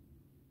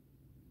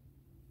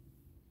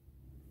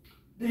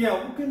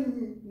 Yeah, we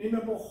can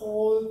remember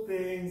whole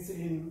things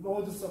in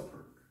Lord's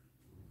Supper.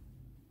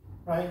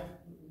 Right?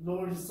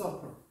 Lord's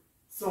Supper.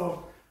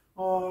 So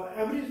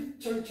every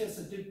church has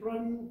a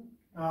different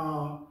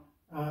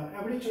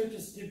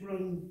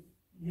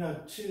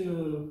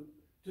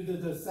to do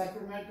the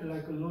sacrament,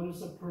 like a Lord's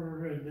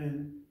Supper, and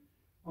then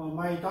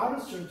my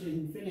daughter's church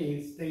in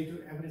Phoenix, they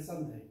do every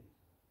Sunday.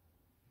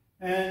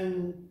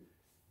 And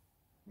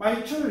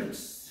my church,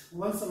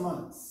 once a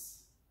month,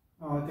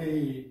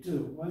 they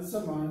do once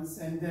a month.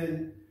 And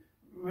then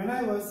when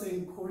I was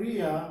in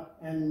Korea,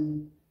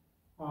 and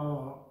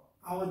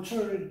our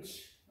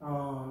church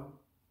kind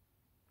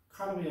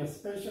of a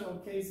special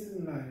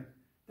occasion like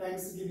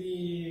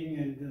Thanksgiving,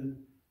 and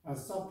then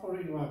supper,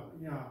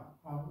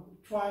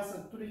 twice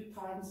or 3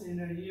 times in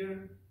a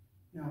year.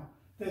 Yeah,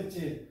 that's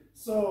it.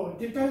 So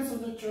it depends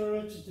on the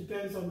church,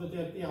 depends on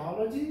their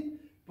theology,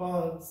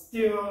 but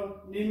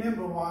still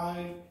remember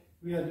why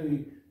we are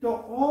doing. So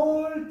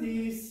all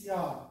these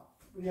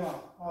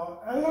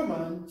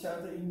elements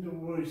are in the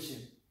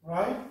worship,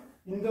 right?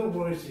 In the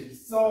worship.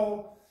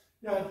 So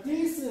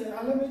this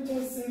element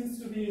just seems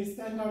to be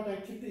standard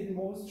activity in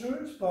most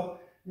churches, but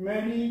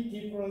many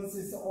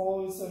differences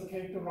also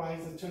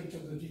characterize the Church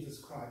of Jesus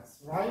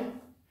Christ, right?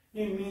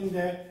 It means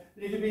that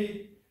a little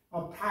bit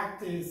of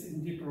practice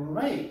in different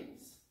ways.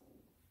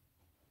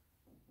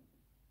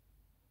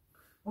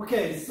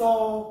 Okay,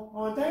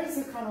 so that is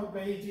a kind of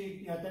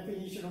basic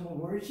definition of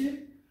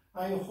worship.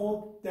 I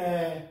hope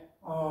that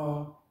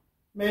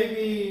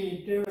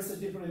maybe there is a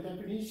different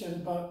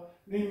definition, but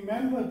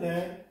remember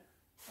that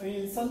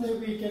in Sunday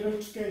we gather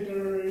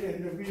together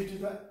and we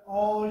do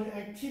all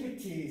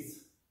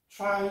activities,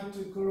 try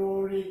to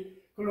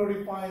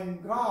glorify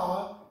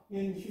God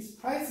in His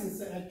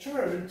presence at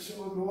church,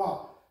 or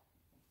what?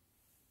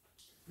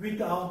 With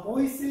our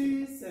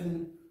voices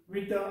and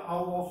with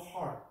our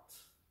heart.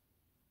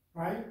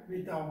 Right?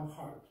 With our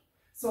heart.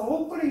 So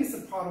offering is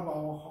a part of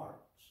our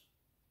heart.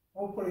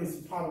 Offering is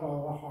a part of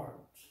our heart.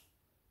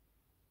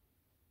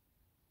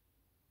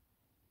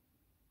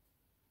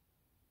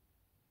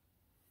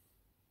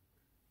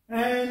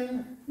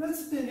 And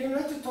let's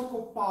talk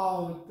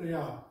about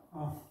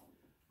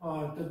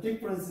the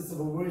differences of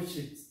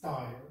worship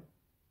style.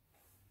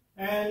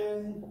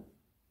 And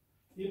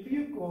if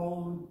you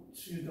go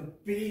to the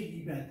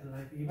big event,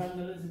 like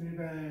evangelism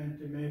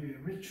event, maybe a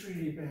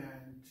retreat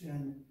event,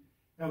 and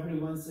every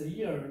once a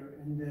year,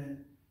 and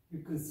then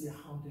you can see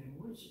how they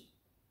worship.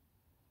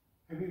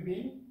 Have you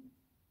been?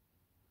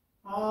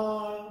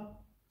 I've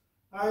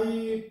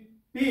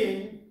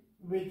been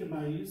with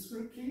my youth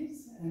group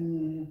kids,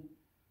 and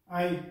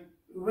I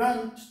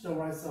went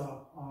towards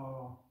a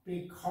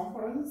big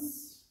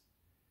conference,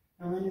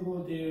 and when you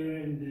go there,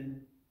 and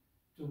then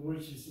the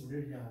worship is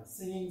really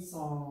singing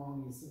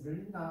song, it's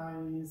really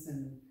nice,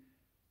 and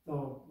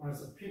so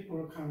lots of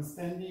people come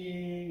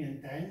standing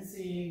and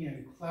dancing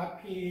and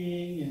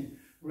clapping and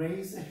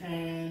raise a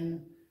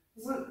hand.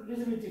 It's a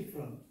little bit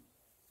different,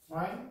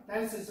 right?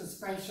 That's just a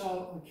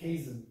special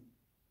occasion,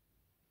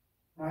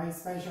 right?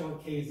 Special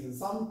occasion.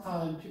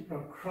 Sometimes people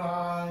are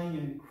crying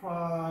and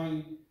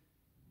crying,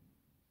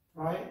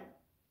 right?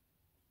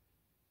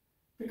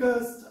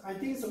 Because I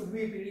think so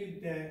we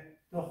believe that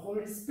the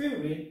Holy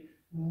Spirit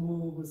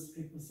moves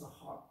people's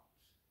heart.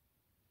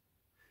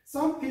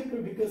 Some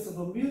people, because of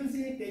the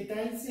music, they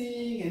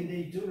dancing and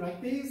they do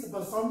like this,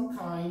 but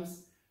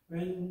sometimes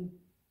when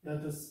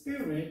the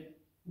Spirit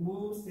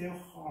moves their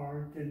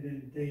heart, and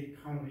then they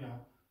kind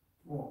of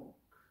broke.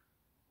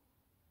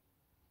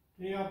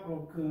 They are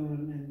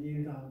broken and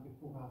kneel down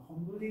before God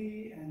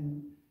humbly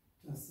and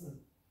just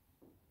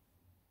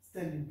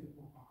standing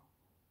before God.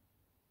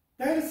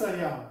 That is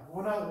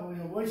one of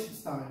your worship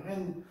style.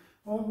 And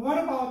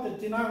what about the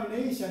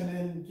denomination,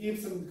 and give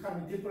some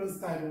kind of different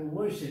style of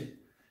worship?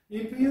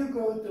 If you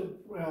go to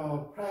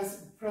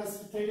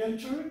Presbyterian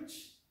church,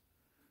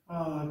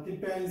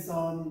 depends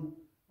on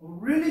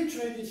really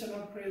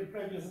traditional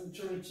Presbyterian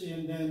church,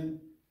 and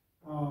then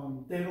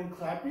they don't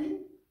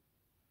clapping.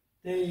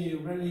 They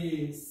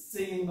really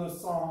sing a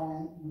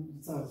song.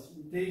 So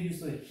they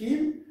use a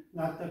hymn,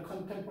 not the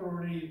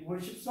contemporary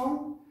worship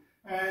song.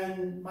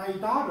 And my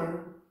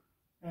daughter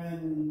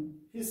and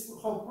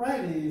her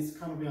friend is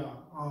kind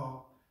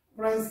of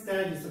friend's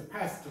dad is a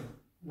pastor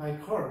like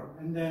her,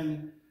 and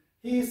then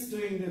he's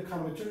doing the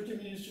kind of church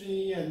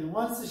ministry, and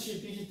once she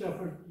visited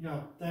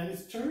her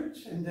daddy's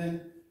church, and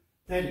then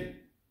daddy,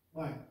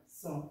 right?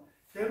 So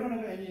they don't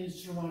have any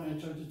instrument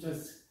at church,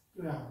 just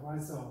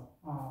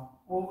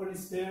organ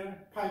is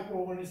there, pipe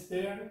organ is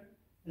there.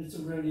 It's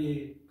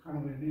really kind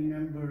of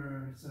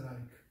remembers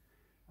like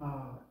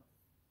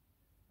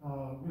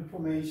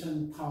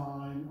Reformation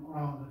time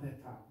around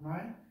that time,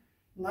 right?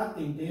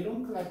 nothing. They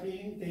don't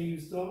clapping. They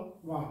use the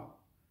what?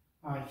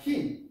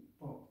 Hymn.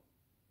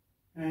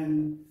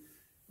 And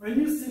when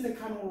you see the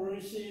kind of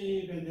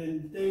worship, and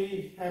then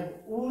they have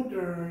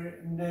order,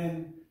 and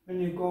then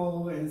when you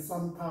go and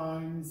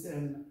sometimes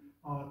and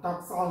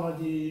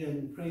doxology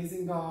and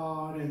praising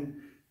God, and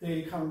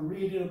they can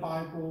read the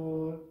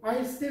Bible.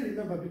 I still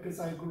remember because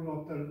I grew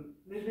up a little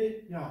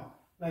bit,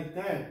 like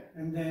that.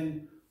 And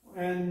then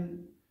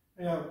when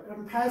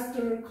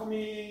pastor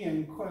coming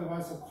and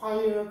was a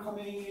choir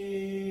coming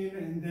in,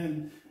 and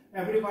then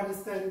everybody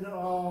stand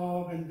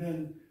up, and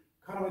then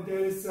kind of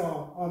there's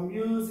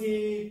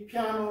music,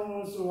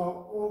 pianos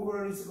or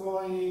organs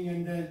going,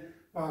 and then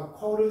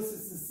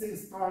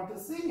choruses start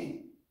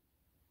singing.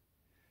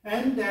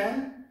 And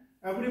then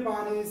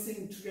everybody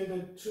sing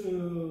together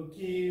to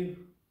give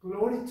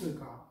glory to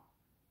God,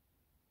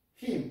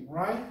 Him,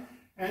 right?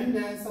 And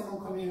then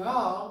someone coming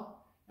out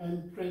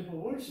and pray for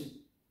worship,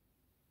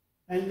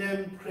 and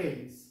then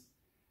praise,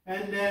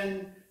 and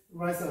then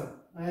rise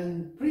up,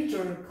 and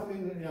preacher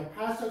coming,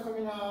 pastor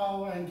coming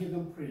out and give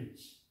them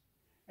preach,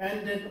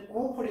 and then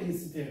offering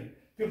is there.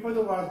 Before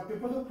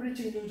the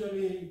preaching,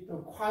 usually the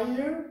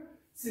choir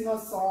sing a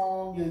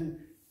song and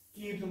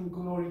give them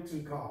glory to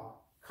God.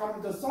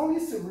 The song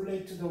is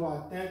related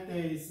to that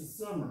day's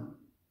sermon,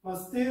 but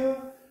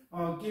still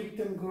give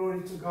them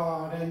glory to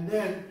God. And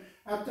then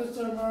after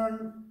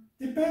sermon,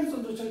 depends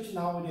on the church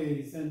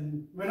nowadays.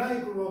 And when I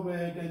grew up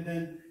with, and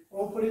then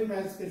offering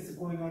baskets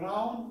going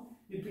around,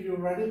 if you're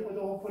ready for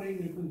the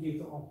offering, you can give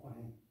the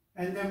offering.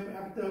 And then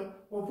after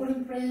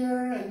offering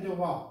prayer and the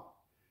what?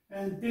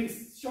 And big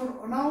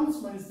short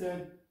announcements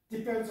that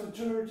depends on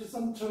church.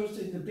 Some church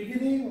in the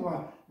beginning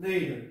or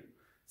later.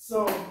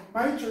 So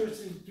my church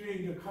is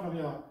doing the kind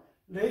of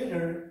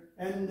later,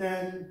 and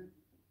then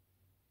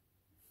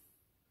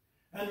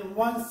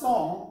one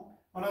song,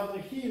 another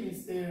hymn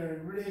is there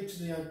related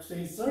to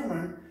today's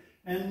sermon,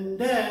 and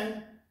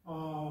then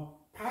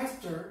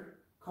pastor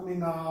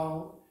coming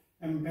out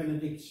and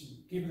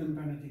benediction, give them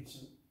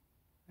benediction,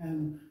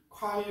 and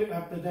choir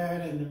after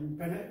that, and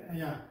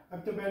then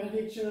after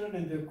benediction,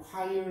 and the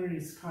choir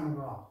is kind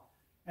of up,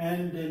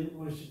 and then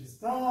worship is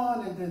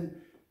done, and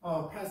then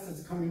pastor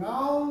is coming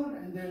out,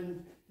 and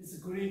then it's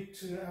greet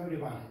to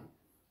everybody.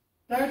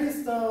 That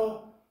is the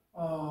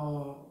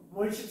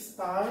worship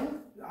style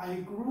I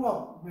grew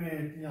up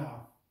with.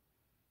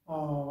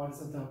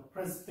 The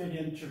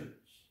Presbyterian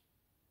Church.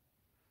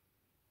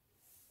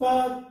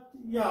 But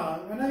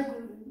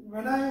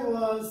when I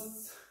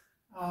was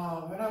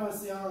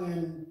young,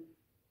 and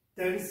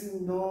there is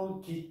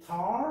no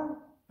guitar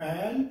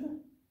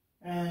band,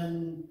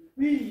 and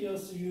we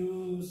just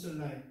use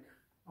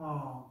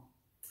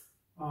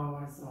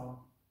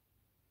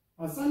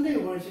Sunday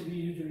worship, we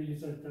usually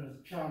use the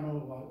piano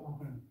or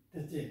organ.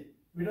 That's it.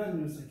 We don't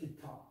use a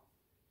guitar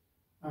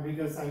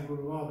because I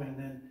grew up, and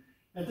then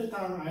at the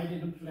time I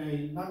didn't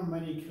play. Not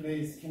many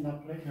clays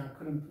cannot play. I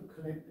couldn't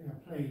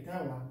play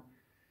that one.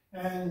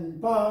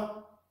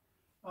 But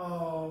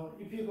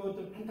if you go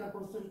to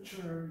Pentecostal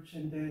church,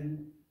 and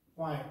then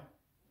why?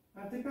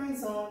 It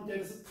depends on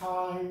there's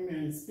time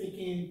and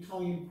speaking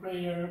tongue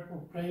prayer for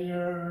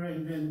prayer,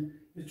 and then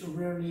it's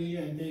really,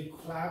 and they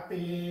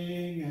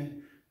clapping,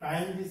 and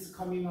band is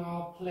coming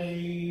out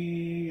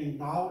playing and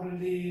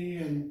loudly,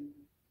 and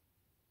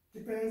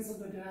depends on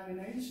the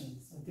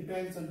denominations. It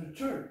depends on the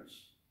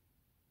church.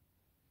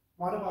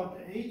 What about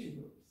the age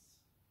groups?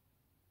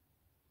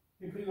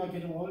 If you are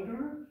getting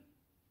older,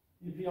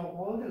 if you are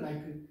older,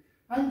 like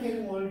I'm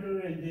getting older,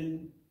 and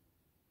then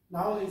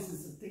nowadays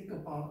is to think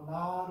about a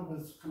lot of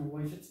this kind of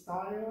worship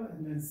style,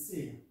 and then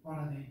see what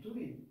are they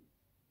doing.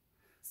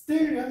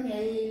 Still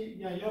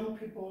young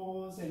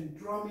people and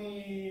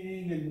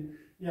drumming, and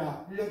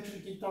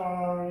electric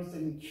guitars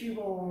and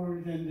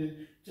keyboard,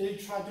 and they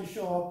try to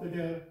show off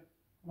their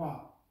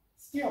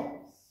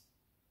skills.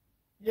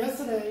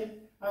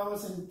 Yesterday I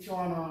was in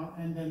Tijuana,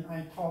 and then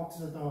I talked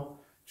to the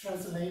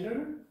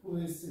translator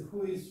who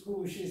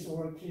she's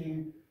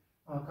working,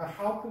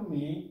 helping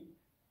me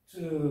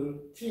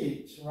to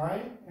teach,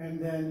 right? And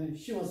then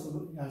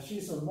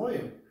she's a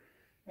lawyer,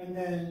 and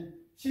then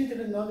she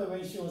didn't know that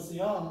when she was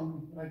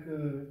young, like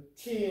a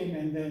teen,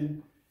 and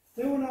then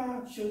they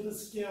wanna show the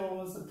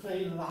skills,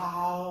 play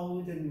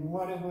loud and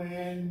whatever,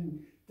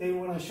 and they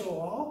wanna show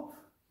off.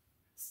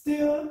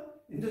 Still,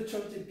 in the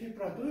church,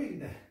 people are doing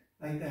that,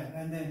 like that,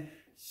 and then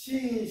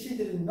she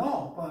didn't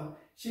know, but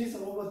she's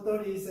over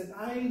 30s, and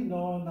I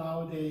know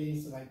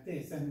nowadays like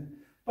this.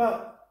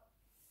 But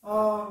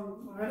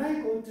when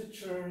I go to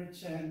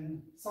church,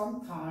 and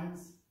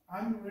sometimes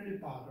I'm really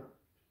bothered.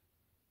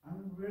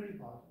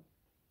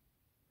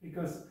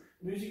 Because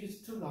music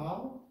is too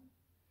loud.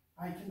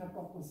 I cannot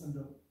focus on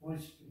the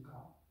worshiping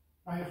God.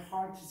 My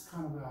heart is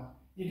kind of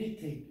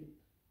irritated.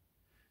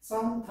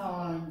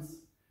 Sometimes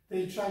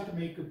they try to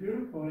make it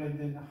beautiful, and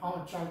then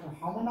try to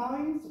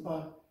harmonize,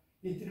 but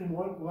it didn't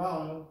work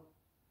well.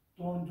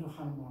 Don't do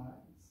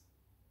harmonize.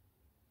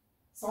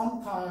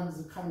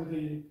 Sometimes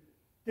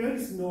there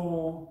is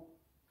no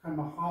kind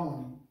of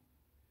harmony,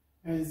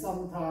 and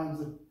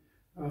sometimes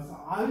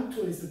So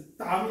alto is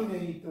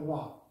dominate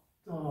what?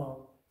 The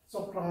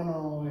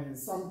soprano, and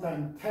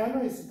sometimes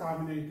tenor is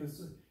dominate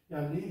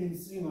the leading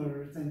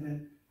singers, and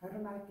then I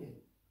don't like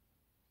it.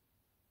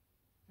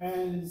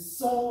 And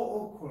so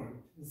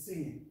awkward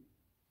singing.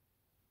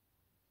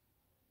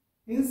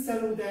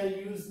 Instead of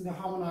that using the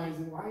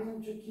harmonizing, why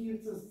don't you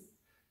keep just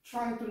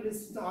trying to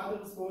listen to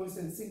others' voice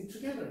and sing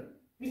together?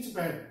 It's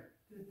better.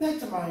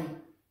 That's my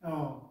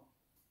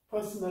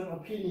personal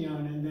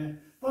opinion. And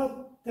then,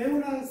 but they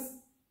want to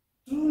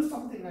do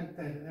something like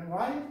that,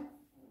 right?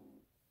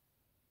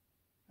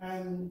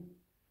 And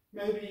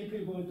maybe if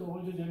you go to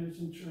older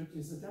generation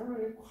churches, they're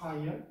very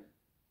quiet,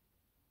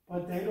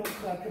 but they don't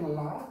clap a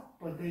lot,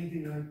 but they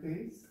do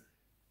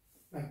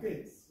like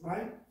this,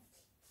 right?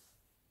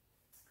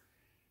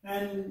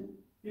 And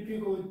if you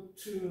go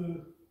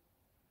to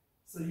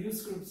the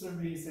youth group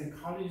service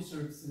and college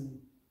service,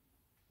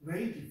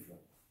 very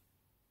different.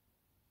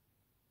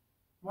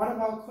 What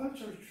about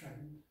cultural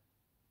trend?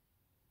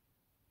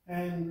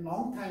 And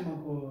long time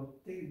ago,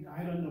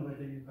 I don't know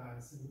whether you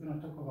guys, we're going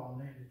to talk about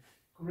later,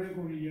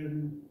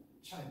 Gregorian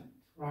chant,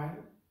 right?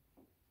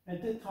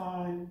 At that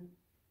time,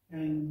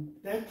 and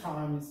that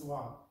time is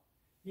what?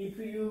 If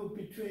you,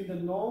 between the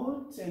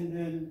notes and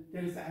then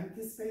there's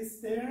empty space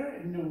there,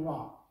 and then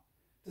what?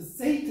 The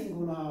Satan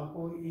gonna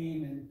go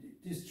in and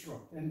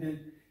disrupt, and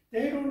then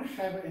they don't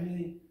have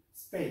any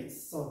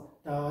space. So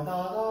da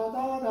da da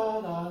da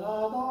da da da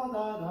da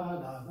da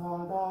da da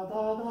da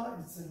da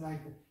da. It's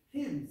like a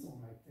hymn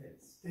song like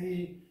this.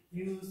 They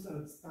use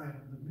the style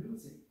of the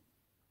music.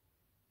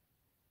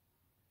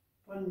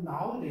 But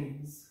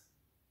nowadays,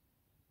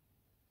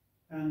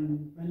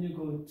 and when you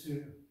go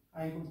to,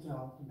 I go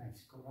to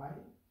Mexico, right?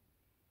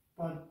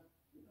 But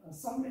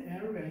some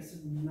areas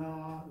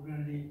not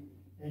really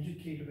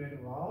educated very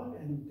well,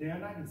 and they're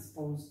not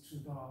exposed to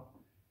the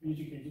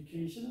music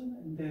education,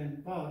 and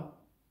then but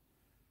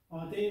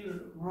they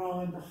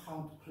learned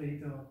how to play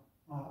the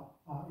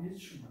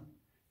instrument,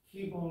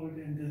 keyboard,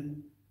 and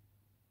then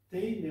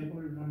they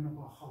never learn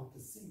about how to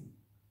sing.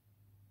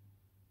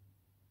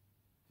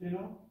 You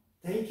know,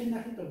 they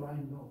cannot hit the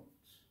right note.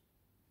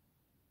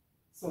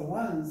 So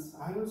once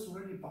I was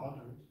really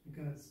bothered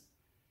because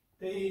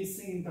they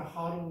sing the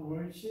heart of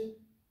worship,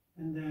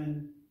 and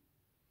then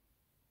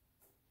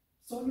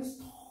song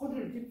is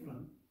totally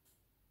different.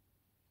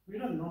 We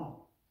don't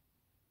know.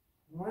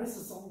 Why is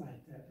a song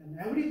like that? And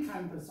every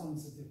time the song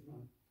is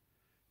different.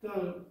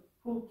 The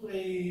who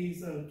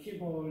plays a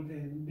keyboard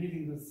and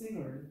leading the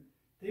singer,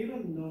 they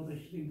don't know the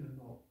hitting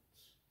the note.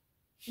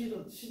 She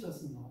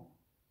doesn't know.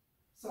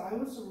 So I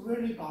was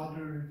really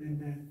bothered, and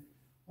then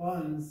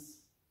once,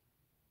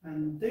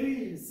 and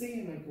they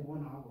sing like 1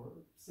 hour,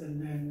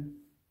 and then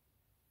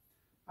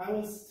I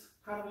was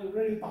kind of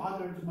really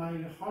bothered.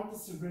 My heart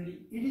is really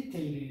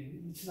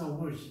irritated. It's not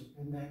worship.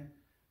 And then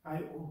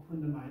I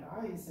opened my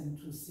eyes and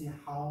to see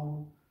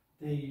how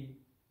they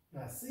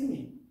are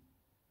singing.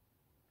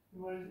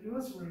 It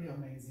was really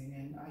amazing,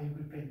 and I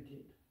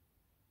repented.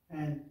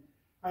 And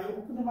I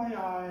opened my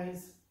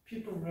eyes.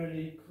 People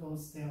really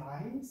close their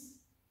eyes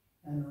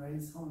and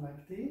raise hand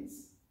like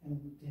this, and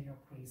they are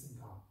praising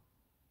God.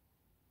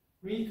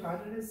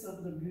 Regardless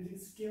of the music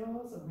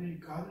skills,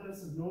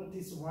 regardless of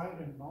notice right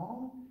and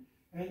wrong,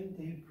 and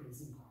they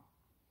praising God.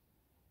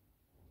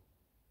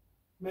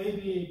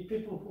 Maybe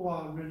people who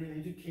are really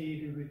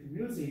educated with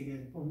music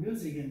and for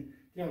music, and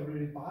they are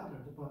really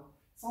bothered, but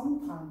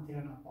sometimes they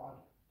are not bothered.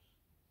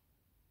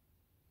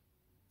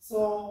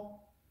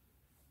 So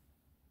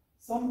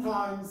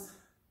sometimes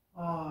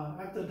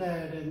after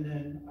that, and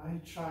then I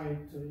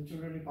tried to, it's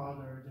really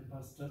bothered,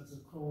 but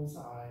just close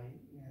eye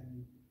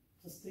and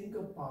just think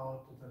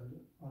about the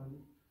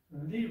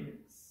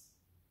lyrics,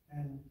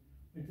 and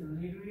with the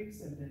lyrics,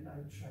 and then I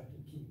try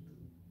to keep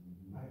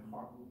my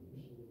heart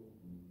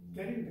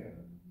getting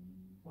better.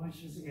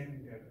 Voice is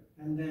getting better.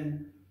 And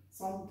then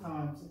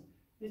sometimes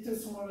it's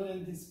just more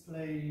than this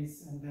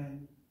place, and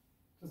then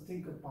just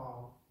think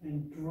about,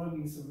 and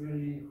drumming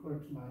really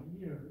hurt my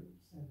ears,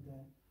 and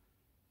then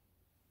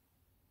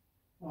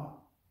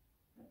well,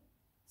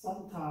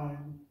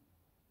 sometimes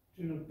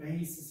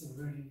bass is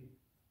really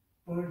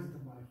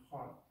burdened my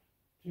heart.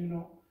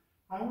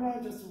 I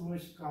want to just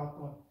worship God,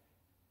 but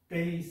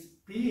bass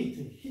beat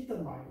hit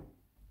my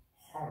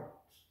heart.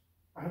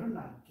 I don't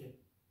like it.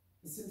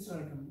 It seems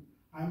like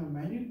I'm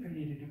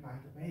manipulated by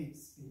the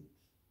bass beat.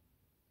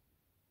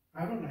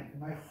 I don't like it.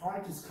 My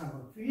heart is kind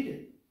of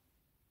defeated.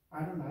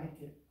 I don't like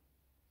it.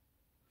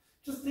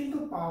 Just think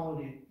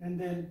about it, and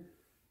then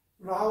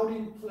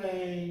routing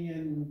playing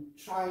and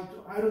try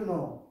to, I don't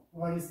know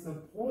what is the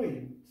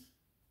point.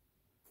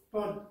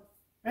 But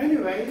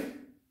anyway,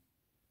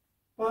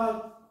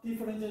 but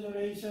different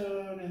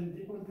generation and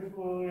different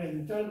people,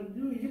 and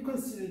you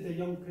consider the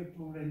young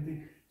people and the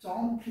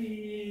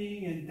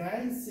jumping and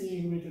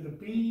dancing with the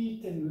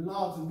beat and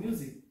loud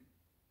music.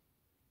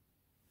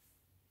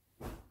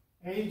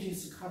 Age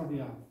is kind of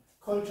young,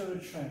 cultural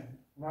trend,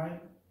 right?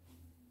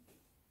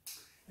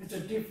 It's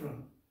a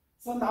different.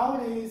 So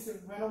nowadays,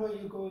 whenever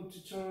you go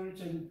to church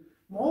and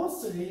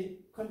mostly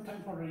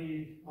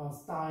contemporary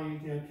style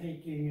they are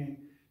taking, and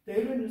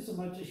they don't use so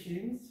much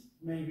hymns,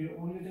 maybe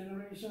older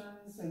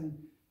generations, and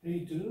they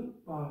do,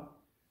 but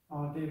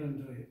they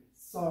don't do it.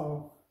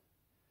 So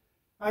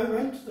I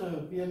went to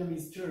the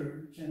Vietnamese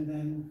church, and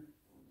then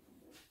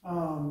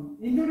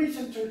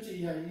Indonesian church,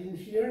 yeah, in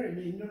here, in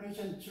the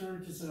Indonesian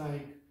church is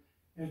like,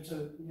 it's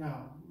a,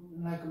 yeah,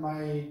 like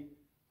my,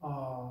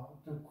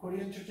 the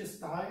Korean church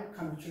style,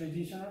 kind of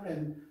traditional,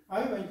 and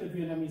I went to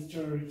Vietnamese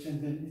church,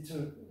 and then it's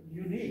a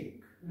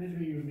unique,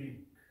 really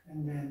unique,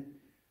 and then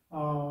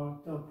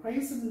the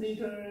praise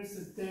leaders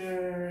is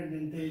there, and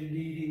then they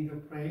leading the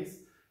praise.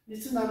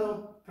 It's not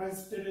a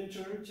Presbyterian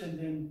church, and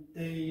then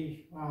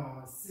they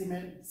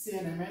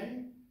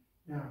CNMA,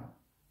 yeah,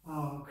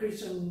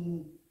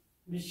 Christian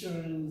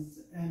Missions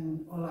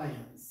and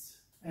Alliance,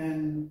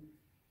 and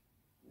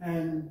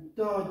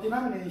the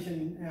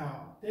denomination,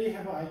 yeah, they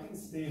have, I think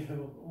they have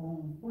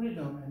own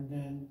freedom, and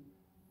then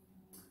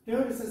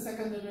there is a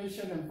second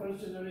generation and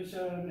first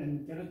generation,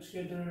 and get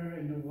together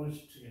and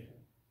worship together,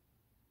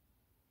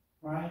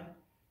 right?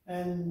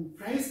 And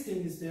praise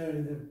team is there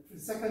in the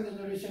second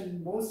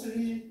generation,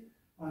 mostly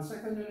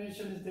second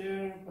generation is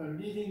there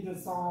leading the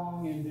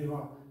song, and the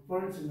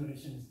first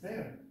generation is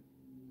there.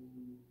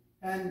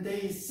 And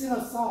they sing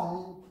a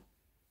song,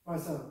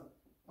 also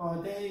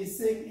they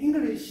sing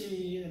English,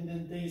 and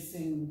then they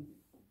sing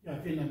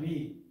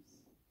Vietnamese.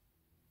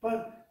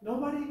 But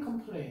nobody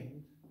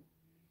complained.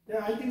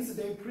 I think so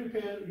they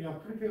prepare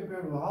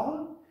very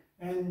well,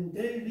 and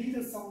they lead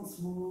the song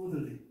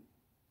smoothly.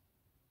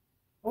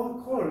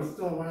 Of course,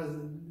 the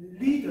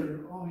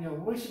leader,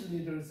 worship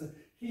leaders,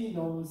 he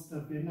knows the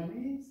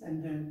Vietnamese,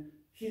 and then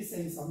he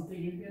says something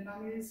in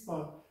Vietnamese,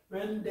 but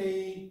when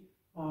they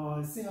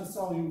sing a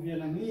song in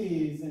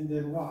Vietnamese, and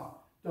then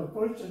the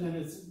first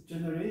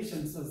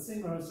generations of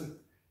singers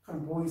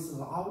can voice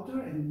louder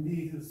and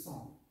lead the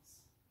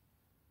songs,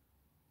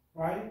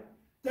 right?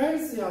 There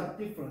is a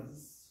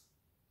difference,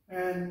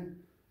 and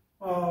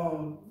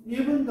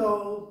even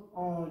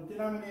though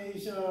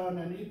denomination,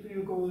 and if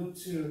you go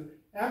to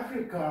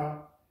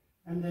Africa,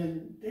 and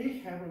then they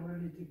have a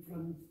really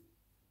different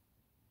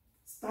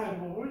style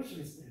of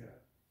worship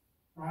there,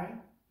 right?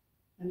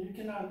 And you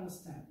cannot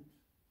understand.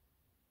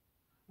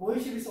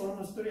 Worship is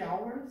almost 3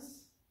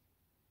 hours,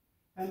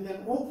 and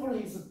then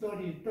offering is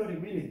 30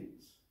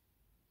 minutes.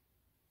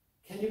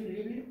 Can you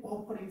believe it?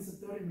 Offering is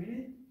 30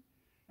 minutes.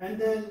 And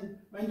then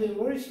when they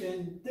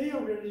worship, they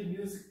are really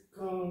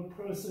musical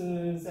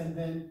persons, and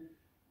when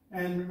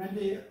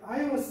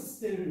I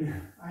still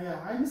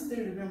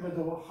remember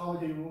how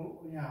they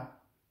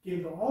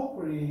give the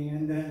offering,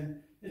 and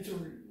then it's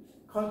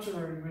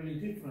culturally really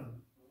different.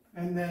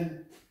 And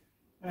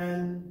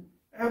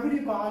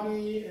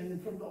everybody,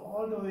 and from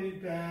all the way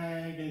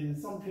back, and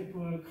some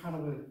people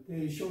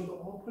they show the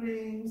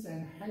offerings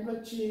and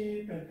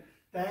handkerchief and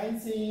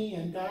dancing,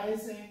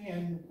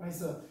 and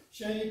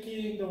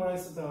shaking the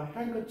rest of the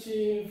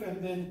handkerchief,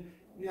 and then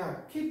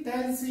keep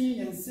dancing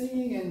and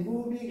singing and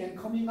moving and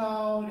coming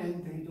out,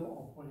 and they do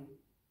offering.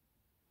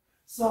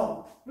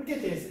 So look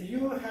at this.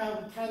 You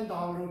have $10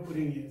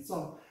 putting in.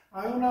 So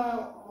I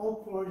wanna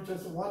offer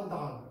just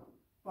 $1,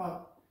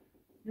 but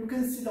you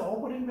can see the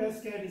offering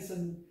basket is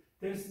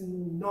there's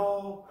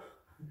no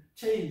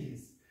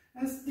changes,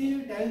 and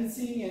still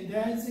dancing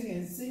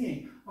and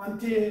singing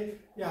until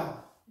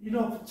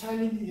enough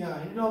challenge,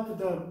 enough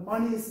the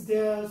money is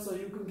there, so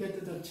you can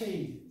get the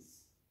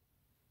changes.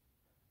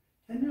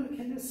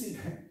 Can you see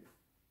that?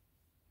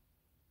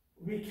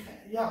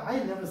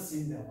 I never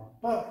seen that one,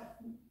 but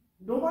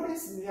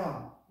nobody's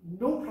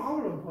no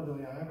problem for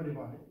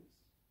everybody.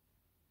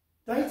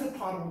 That's a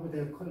part of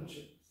their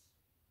culture.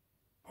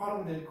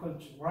 Part of their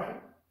culture,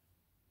 right?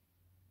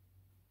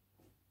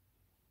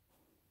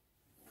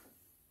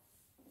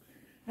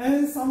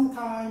 And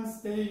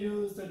sometimes they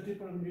use the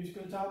different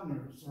musical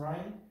genres,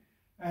 right?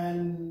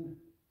 And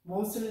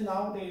mostly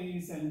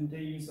nowadays, and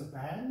they use a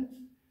band,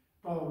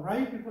 but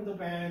right before the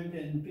band,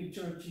 and big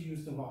church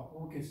used the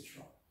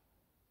orchestra.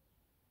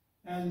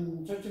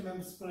 And church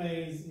members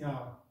plays,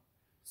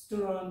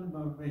 student,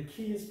 the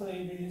kids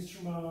play the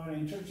instrument,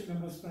 and church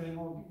members play,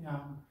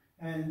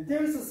 and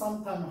there's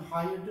sometimes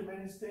hired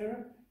bands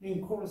there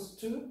in chorus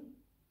too.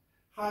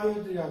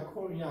 Hired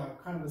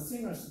kind of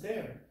singers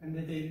there, and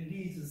then they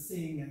lead the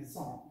sing and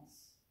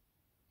songs.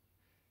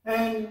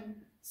 And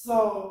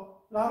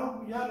so a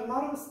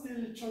lot of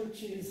still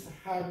churches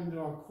having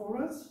the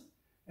chorus,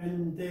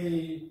 and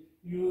they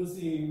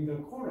using the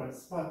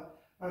chorus, but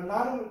a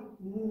lot of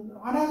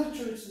another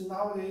church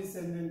nowadays,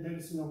 and then there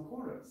is no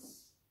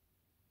chorus.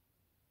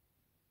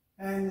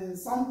 And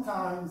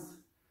sometimes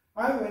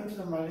I went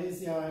to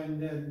Malaysia, and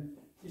then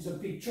it's a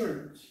big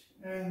church,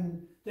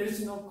 and there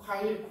is no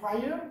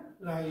choir,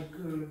 like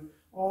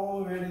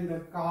all wearing the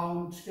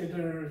gown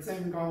together,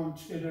 same gown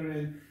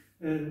together,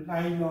 and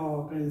line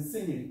up and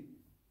singing.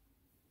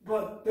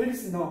 But there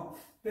is no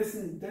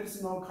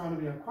kind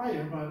of a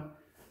choir. But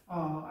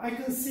I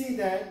can see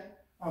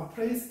that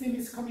praise team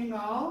is coming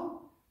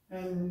out,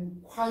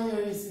 and choir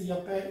is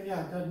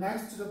the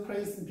next to the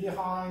praise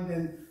behind,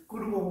 and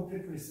group of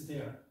people is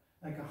there,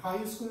 like a high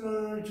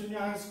schooler, junior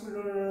high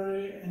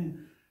schooler,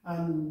 and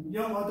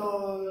young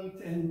adult,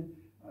 and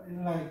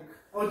like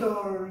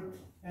adult,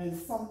 and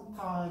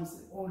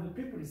sometimes older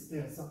people is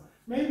there. So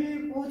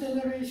maybe 4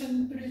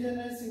 generations, 3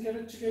 generations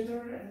get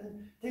together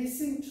and they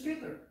sing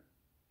together.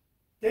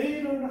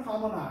 They don't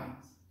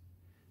harmonize.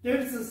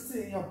 There's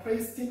a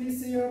praise team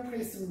is here,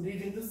 praise team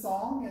leading the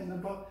song,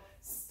 and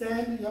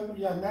stand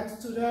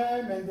next to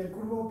them, and the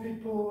group of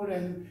people,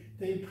 and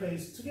they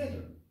praise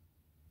together.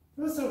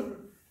 So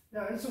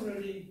it's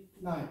really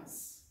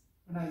nice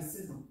when I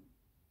see them.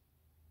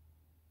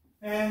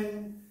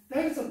 And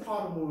that is a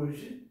part of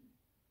worship.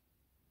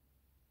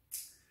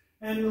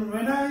 And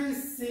when I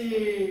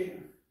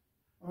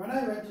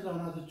went to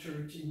another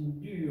church in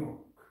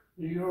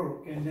New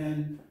York, and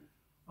then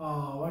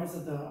what is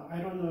it? I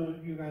don't know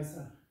if you guys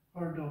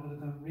heard of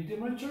the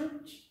Redeemer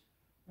Church.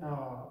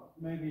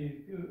 Maybe a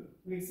few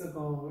weeks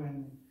ago,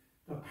 and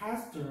the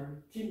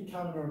pastor, Tim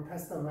Keller,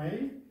 passed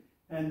away,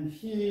 and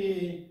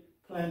he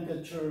planted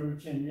a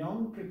church, and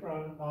young people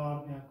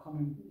are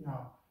coming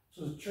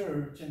to the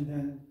church, and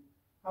then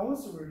I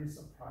was really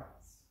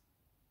surprised.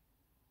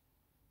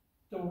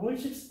 The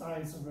worship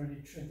style is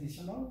very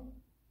traditional,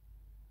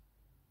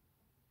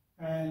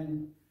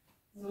 and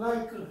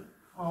like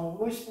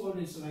worship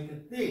is like a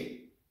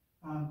day.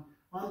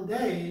 On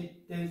day,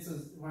 there is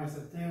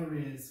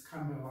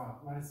kind of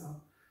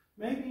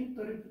maybe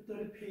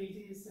 30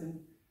 pages,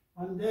 and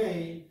one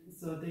day,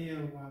 so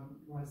there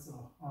was a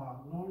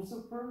Lord's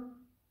Supper,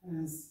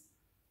 and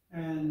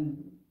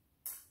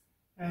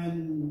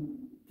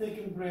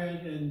taking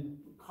bread and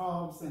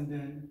cups, and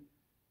then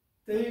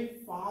they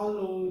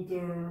followed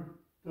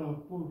the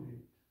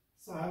pulpit.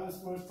 So I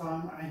was first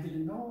time, I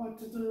didn't know what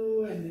to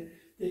do, and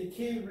they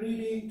keep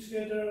reading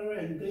together,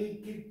 and they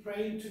keep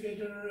praying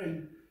together,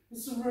 and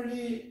it's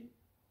really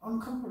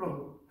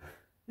uncomfortable.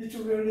 It's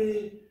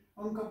really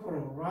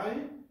uncomfortable,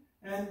 right?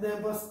 And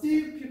then, but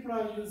still people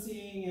are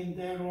using and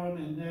there on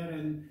and there,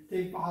 and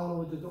they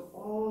follow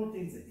all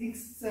things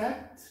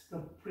except the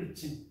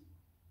preaching.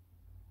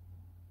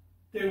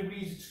 They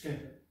read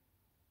together,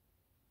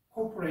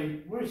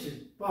 corporate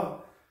worship.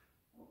 But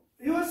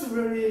it was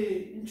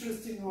really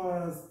interesting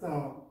was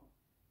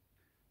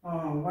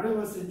what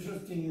was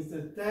interesting is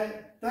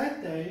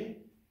that day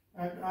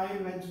I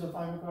went to the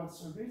 5 o'clock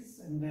service,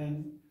 and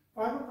then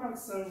 5 o'clock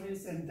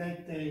service, and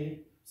that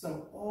day,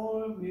 so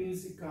all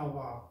music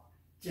are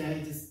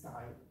jazz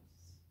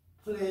styles,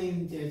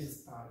 playing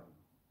jazz style.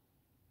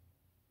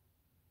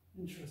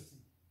 Interesting.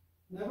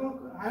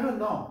 Never, I don't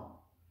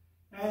know.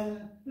 And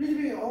a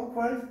little bit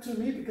awkward to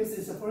me because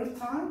it's the first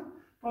time,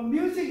 but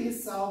music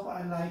itself,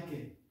 I like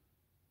it.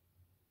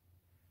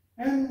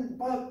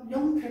 But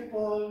young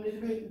people, a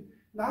little bit,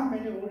 not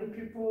many older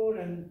people,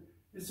 and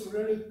it's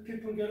really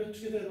people get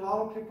together, a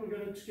lot of people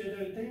get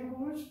together, and they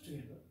worship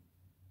together.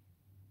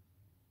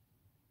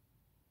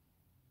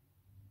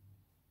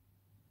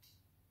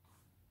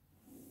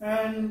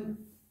 And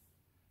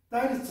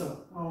that is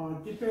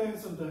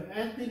depends on the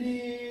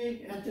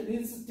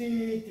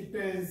ethnicity,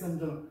 depends on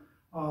the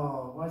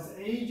what's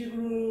age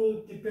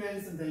group,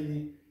 depends on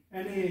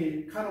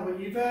any kind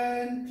of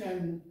event,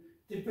 and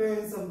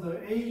depends on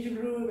the age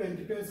group, and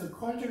depends on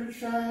cultural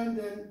trend,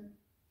 and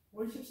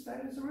worship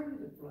style is really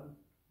different,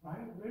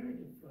 right? Really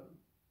different.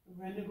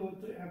 When you go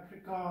to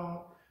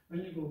Africa,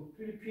 when you go to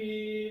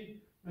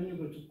Philippines, when you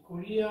go to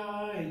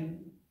Korea,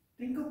 and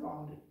think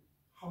about it,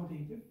 how they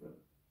different.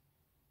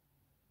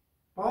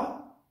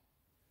 But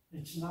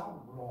it's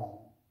not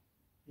wrong.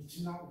 It's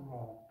not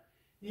wrong.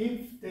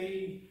 If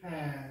they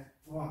have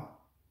what?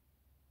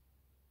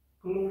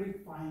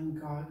 Glorifying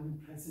God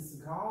and presence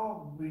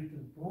God with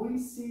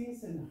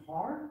voices and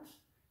heart,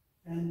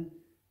 and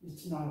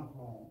it's not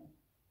wrong.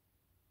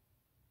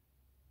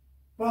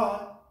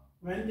 But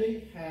when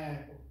they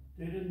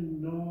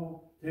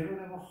don't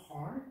have a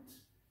heart,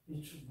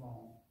 it's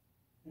wrong.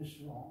 It's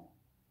wrong,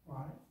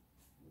 right?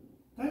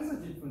 That's the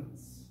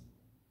difference.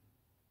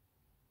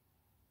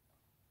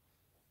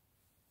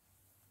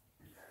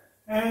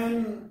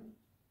 And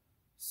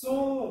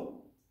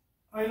so,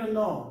 I don't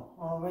know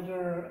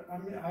whether,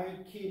 I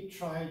keep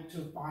trying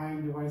to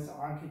find what is the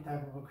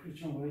archetype of a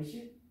Christian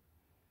worship.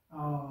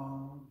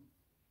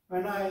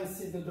 When I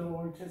see the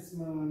Old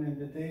Testament and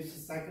the days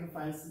of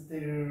sacrifices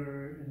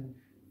there, and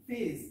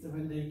feast,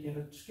 when they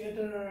get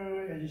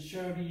together and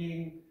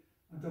sharing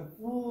the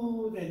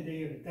food, and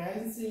they are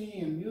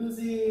dancing and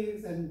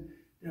music, and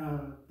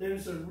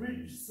there's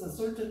a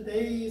certain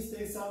days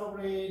they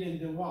celebrate,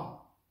 and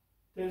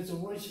there's a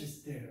worship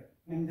there.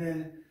 And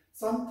then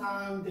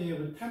sometimes they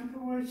have a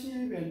temple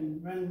worship,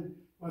 and when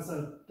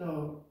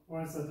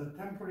the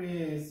temple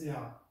is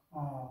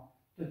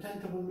the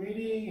temple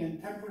meeting, and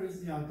temple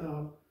is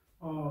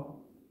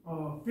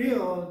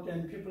built,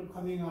 and people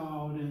coming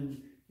out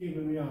and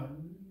even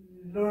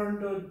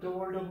learn the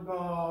word of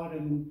God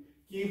and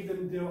give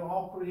them their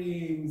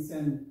offerings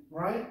and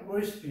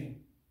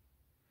worshiping.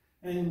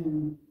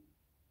 And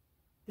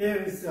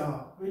there is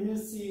when you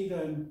see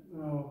the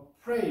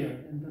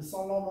prayer, and the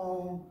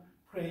Solomon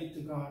prayed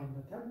to God in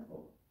the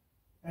temple.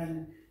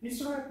 And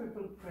Israel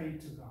people pray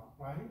to God,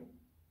 right?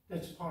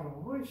 That's part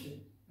of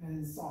worship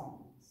and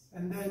songs.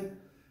 And then,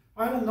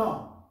 I don't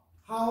know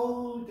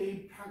how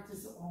they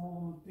practice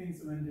all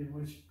things when they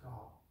worship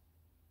God,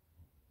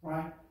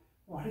 right?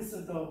 What is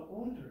the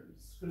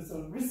orders? Because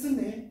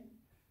recently,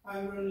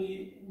 I'm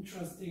really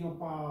interested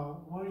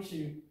about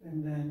worship,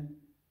 and then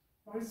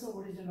what is the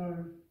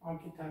original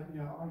archetype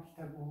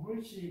of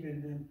worship,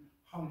 and then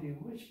how they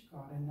worship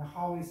God, and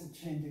how is it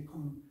changing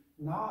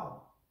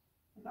now.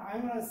 And I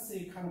want to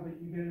see kind of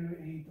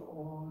evaluate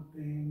all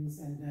things,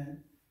 and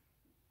then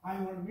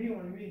we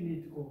really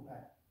need to go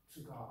back to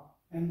God.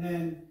 And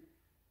then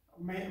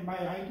my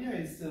idea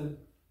is that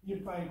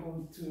if I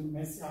go to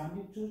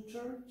Messianic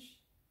church,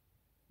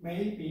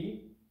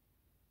 maybe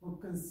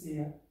we can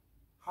see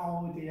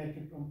how they are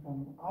different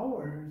from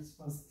ours,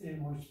 but still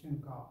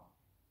worshiping God.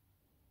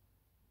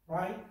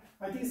 Right?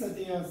 I think that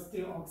they are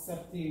still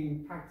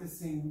accepting,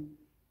 practicing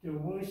their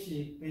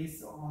worship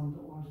based on the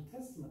Old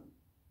Testament.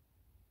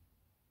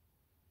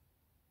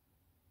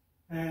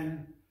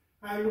 And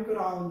I look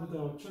around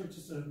the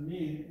churches of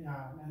me,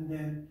 and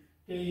then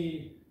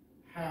they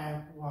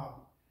have,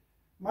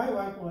 my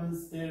wife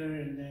was there,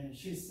 and then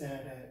she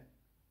said that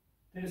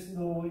there's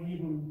no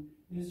even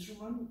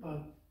instrument,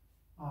 but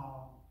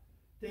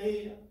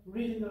they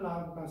reading a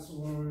lot of God's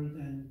word,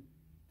 and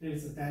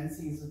there's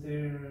dancing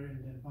there,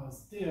 and then, but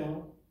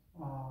still,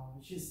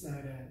 she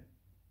said that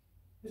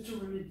it's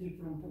really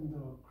different from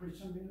the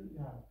Christian,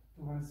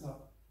 the ones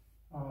of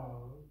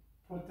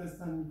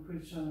Protestant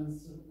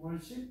Christians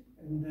worship,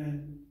 and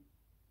then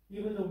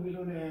even though we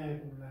don't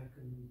have like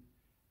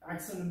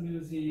excellent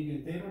music,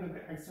 and they don't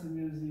have excellent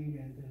music,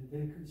 and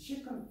then she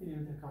can feel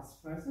the God's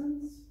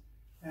presence,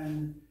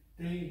 and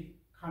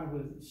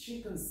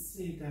she can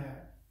see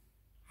that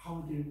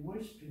how they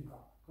worshiping God,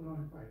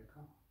 glorify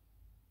God.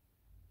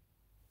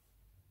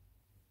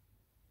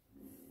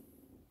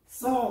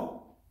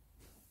 So,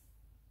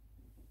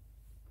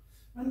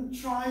 and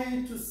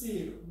try to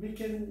see, we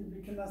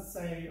cannot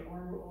say,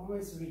 or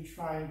always we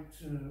try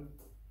to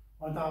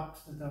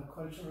adopt the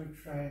cultural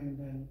trend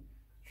and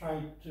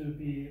try to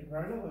be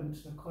relevant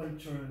to the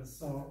culture.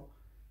 So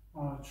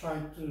try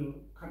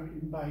to kind of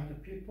invite the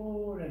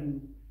people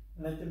and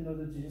let them know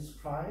that Jesus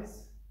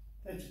Christ.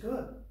 That's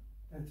good.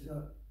 That's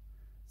good.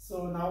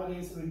 So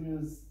nowadays when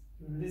you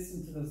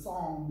listen to the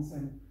songs,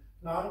 and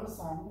a lot of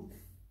songs,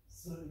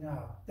 so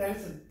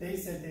they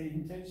set their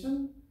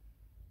intention,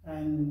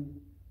 and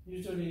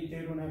usually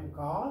they don't have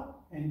God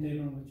and they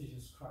don't have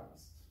Jesus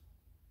Christ.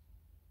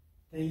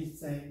 They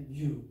say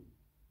you.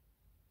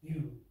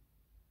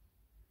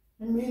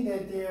 It means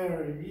that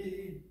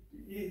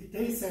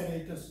they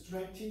said it's a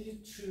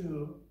strategy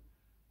to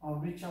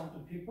reach out to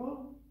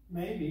people,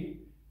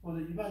 maybe for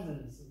the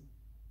evangelism.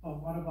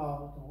 But what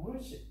about the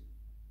worship?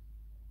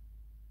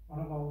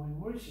 What about when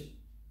worship?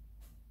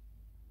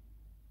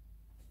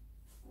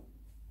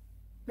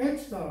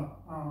 That's the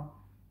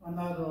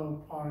another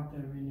part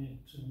that we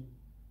need to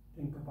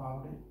think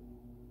about it,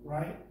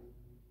 right?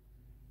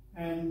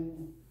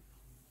 And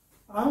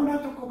I want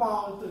to talk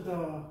about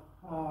the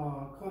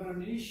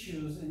current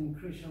issues in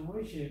Christian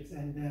worships,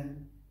 and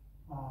then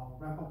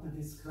wrap up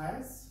this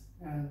class.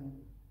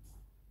 And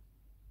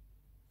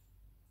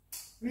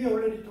we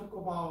already talked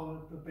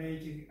about the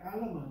basic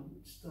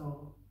elements, the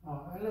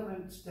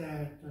elements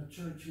that the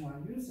church are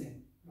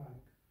using. Like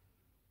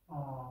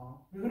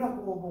we're gonna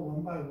go over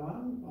one by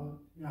one, but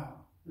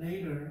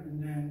later,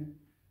 and then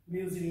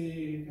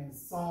music and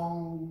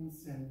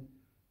songs and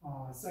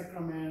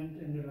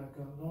sacrament, and then like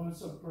Lord's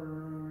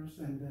Suppers,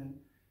 and then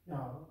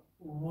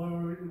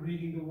word,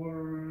 reading the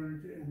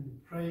word,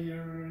 and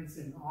prayers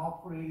and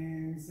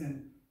offerings,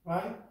 and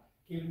right,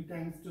 giving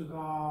thanks to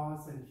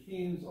God, and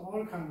hymns,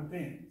 all kinds of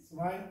things,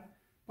 right?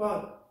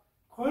 But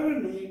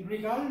currently,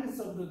 regardless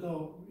of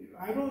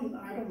I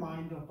don't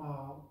mind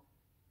about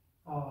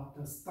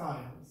the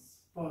styles,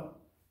 but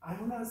I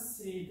want to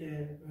see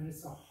that there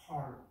is a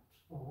heart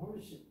for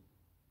worship.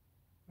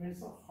 There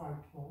is a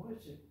heart for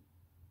worship.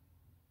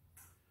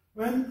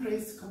 When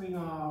praise coming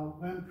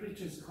out, when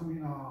preachers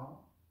coming out,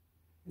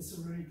 it's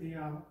really they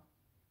are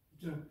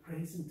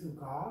praising to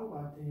God,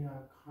 but they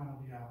are kind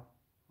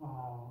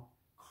of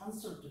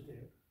concerted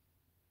there,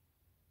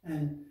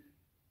 and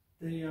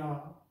they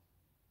are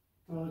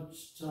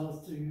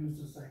just to use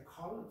the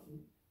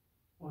psychology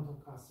of the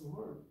God's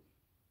word.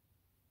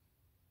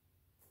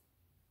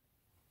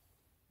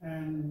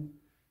 And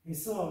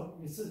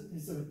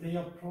they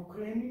are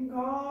proclaiming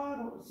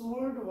God's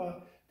word,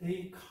 or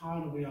they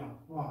kind of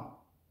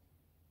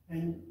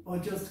and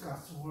adjust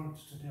God's word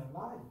to their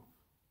life.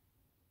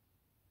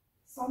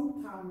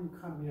 Sometimes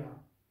kind of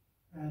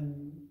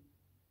and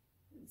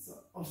it's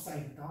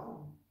upside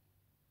down.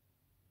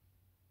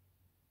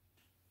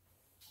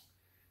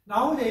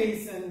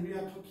 Nowadays, and we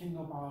are talking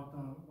about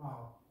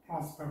the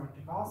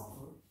prosperity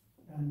gospel,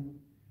 and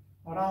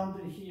around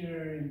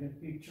here in the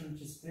big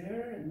churches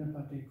there,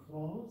 but they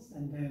close,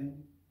 and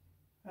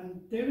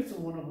there is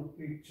one of the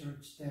big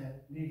church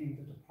that leading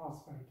to the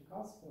prosperity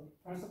gospel.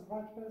 There's a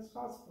prosperity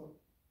gospel,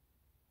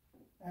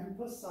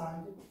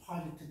 emphasize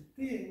positive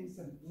things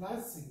and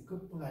blessing,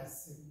 good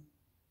blessing,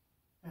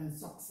 and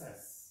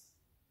success.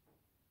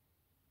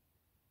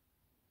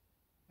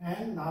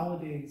 And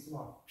nowadays,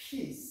 what?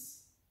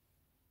 Peace,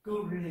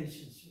 good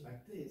relationship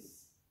like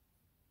this.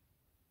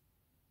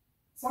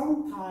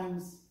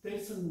 Sometimes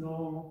there's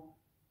no,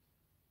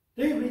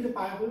 they read the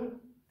Bible,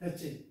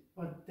 that's it.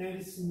 But there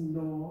is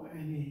no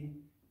any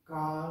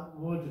God,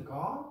 word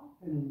God,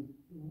 and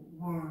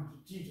word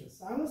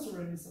Jesus. I was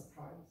really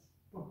surprised.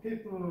 But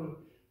people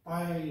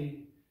buy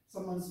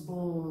someone's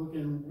book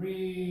and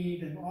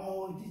read and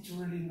it's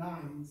really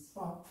nice.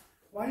 But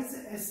what is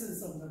the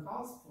essence of the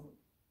gospel?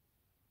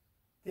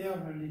 They are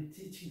really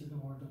teaching the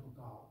word of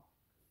God.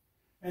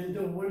 And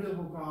the word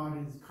of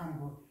God is kind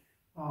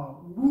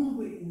of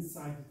moving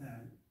inside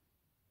them.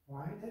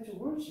 Why? That's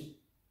worship.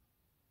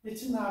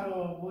 It's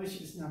not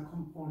worship is not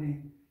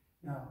comforting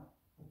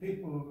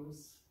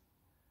people's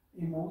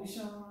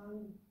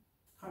emotion,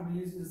 kind of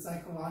using the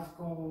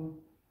psychological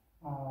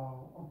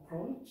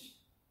approach.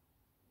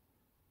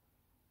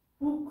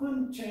 Who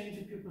can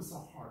change people's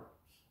heart?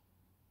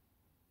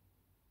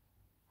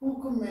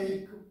 Who can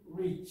make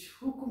rich?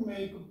 Who can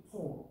make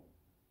poor?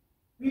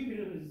 We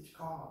believe it's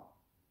God.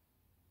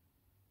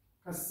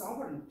 God's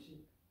sovereignty.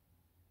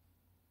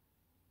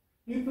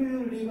 If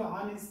you live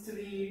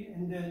honestly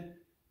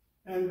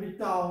and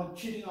without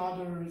cheating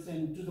others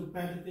and do the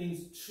bad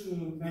things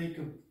to make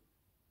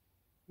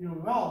your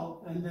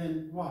wealth, and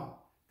then what?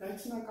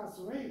 That's not God's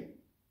way.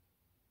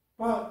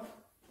 But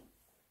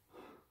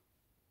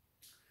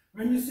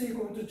when you say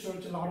go to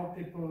church, a lot of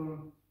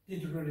people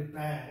did really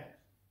bad,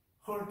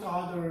 hurt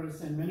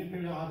others and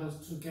manipulate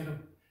others to get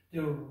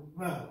their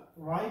wealth,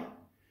 right?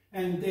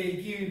 And they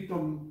give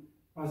them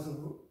as a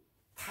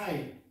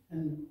tithe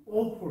and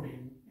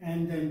offering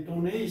and then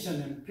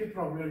donation, and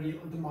people really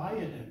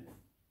admire them.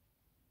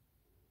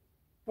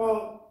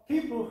 But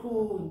people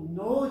who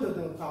know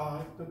the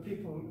God, the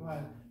people,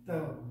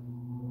 the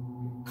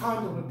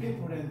kind of the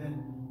people, and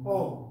then,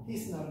 oh,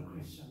 he's not a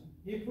Christian.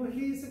 If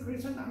he is a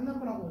Christian, I'm not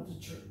going to go to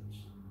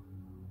church.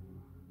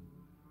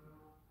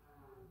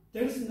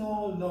 There is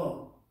no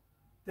law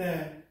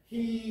that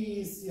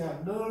he is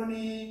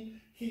learning,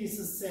 he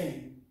is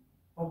saying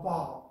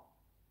about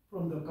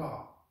from the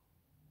God.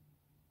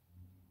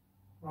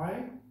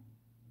 Right?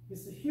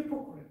 It's a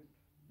hypocrite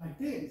like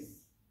this.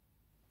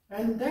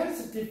 And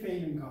that's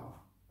defaming God.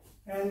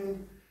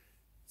 And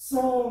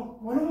so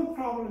one of the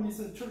problems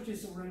is the church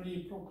is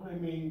really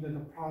proclaiming the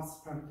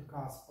prosperity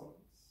gospels.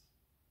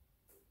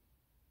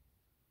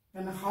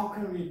 And how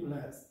can we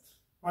bless?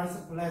 What is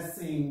the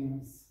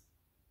blessings?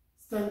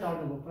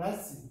 Standard of a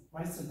blessing.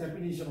 What is the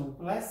definition of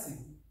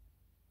blessing?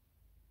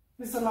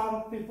 There's a lot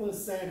of people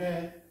say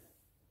that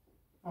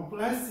a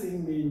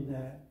blessing means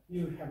that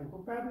you have a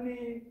good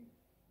family,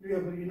 you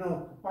have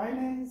enough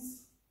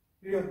finance,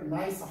 you have a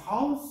nice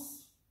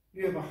house,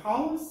 you have a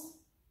house,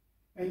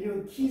 and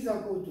your kids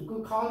are going to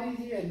good college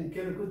and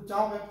get a good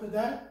job after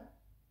that.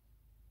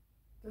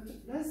 That's a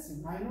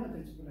blessing. I know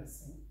that's a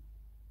blessing.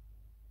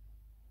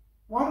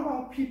 What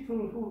about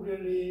people who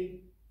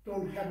really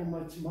don't have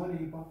much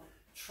money but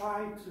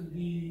try to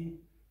live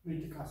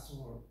with God's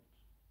word?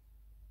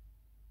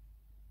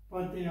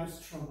 But they are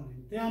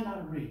struggling. They are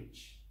not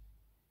rich.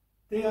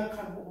 They are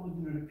kind of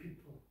ordinary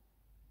people.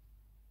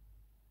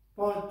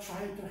 But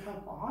trying to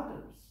help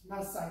others,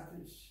 not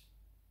selfish.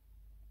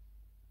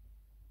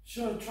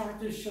 Try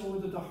to show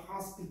the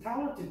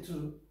hospitality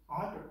to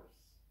others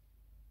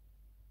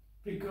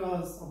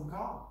because of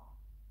God.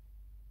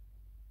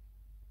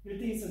 You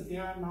think that they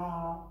are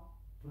not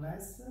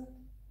blessed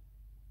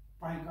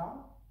by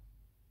God?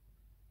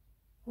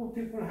 Who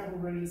people have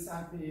really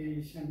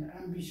selfish and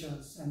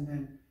ambitious and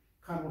then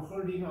kind of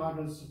hurting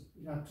others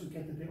to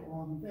get their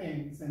own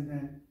things and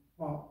then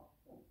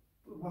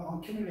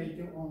accumulate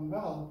their own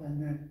wealth,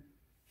 and then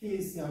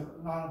he's a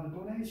lot of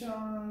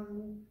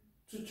donation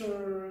to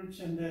church,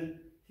 and then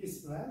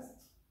he's blessed.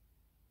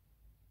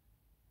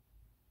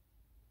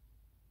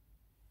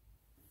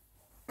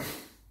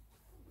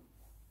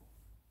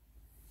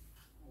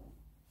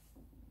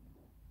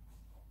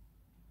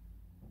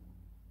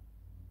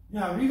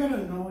 Yeah, we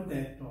gotta know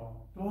that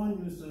though.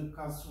 Don't use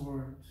God's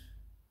word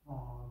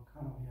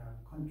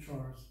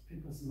controls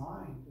people's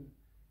mind.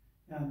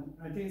 And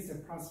I think it's the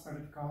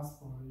prosperity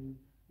gospel,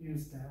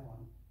 use that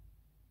one.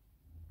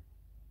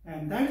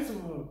 And that's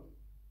what,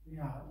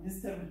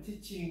 instead of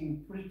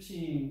teaching,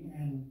 preaching,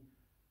 and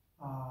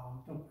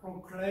the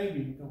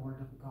proclaiming the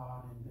word of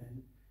God, and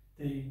then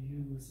they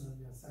use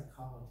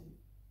psychology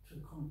to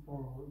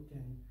comfort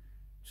and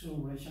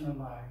to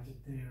rationalize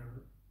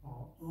their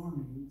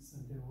earnings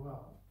and their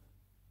wealth.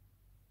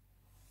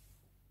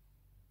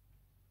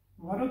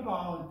 What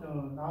about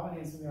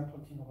nowadays we are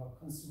talking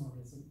about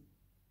consumerism?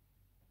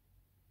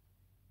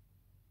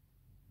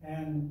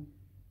 And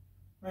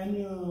when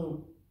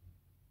you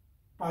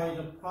buy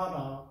the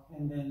product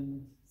and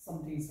then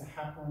something's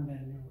happened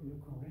and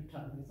you can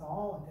return, it's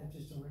that's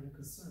just a really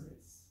good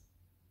service.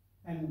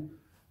 And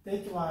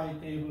that's why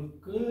they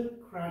have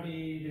good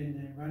credit, and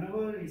then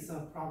whenever it's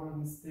a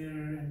problem is there,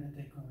 and then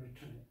they can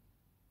return it.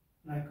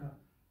 like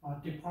a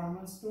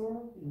department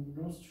store in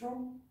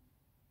Nordstrom,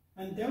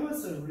 and there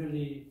was a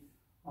really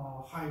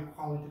high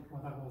quality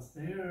product was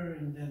there,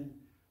 and then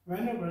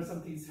whenever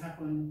something's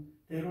happened,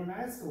 they don't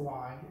ask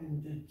why,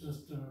 and they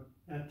just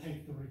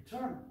take the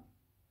return.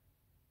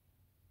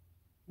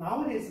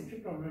 Nowadays,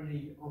 people are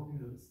really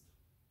abused,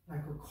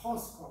 like a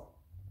Costco.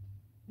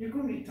 You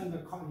can return the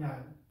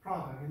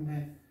product, and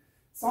then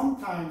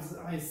sometimes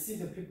I see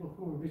the people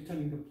who are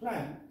returning the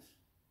plant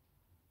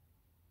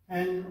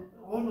and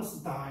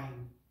almost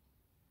dying,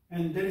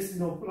 and there is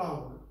no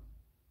flower.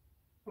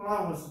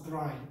 Flowers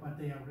dried, but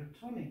they are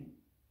returning.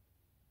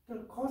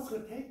 The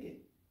Costco take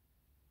it.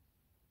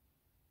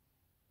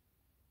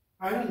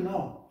 I don't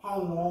know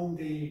how long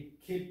they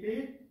keep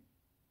it.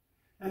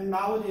 And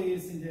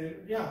nowadays,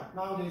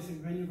 nowadays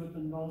when you go to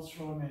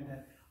Nordstrom and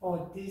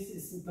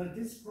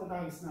this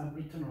product is not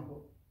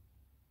returnable.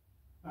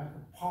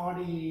 Like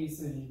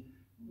parties and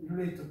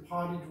related to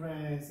party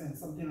dress and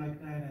something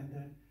like that, and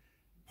then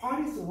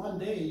parties one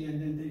day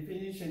and then they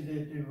finish and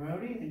they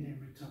wear it and they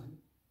return it.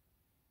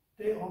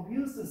 They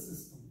abuse the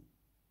system.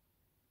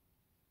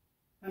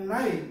 And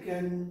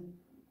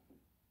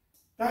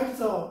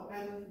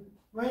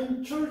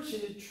when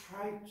churches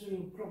try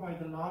to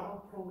provide a lot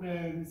of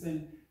programs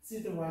and see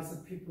the rise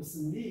of people's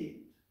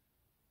need,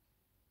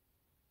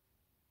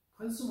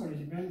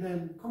 consumerism, and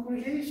then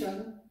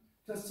congregation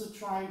just to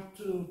try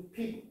to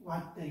pick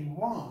what they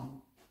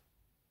want,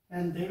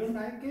 and they don't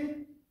like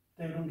it,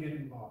 they don't get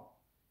involved.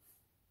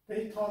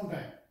 They turn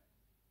back.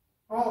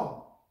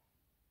 Oh,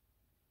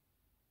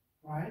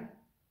 right?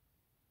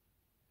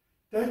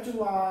 That's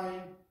why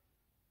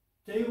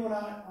they want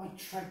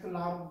to attract a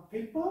lot of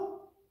people,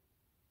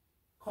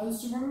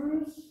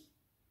 consumers,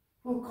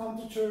 who come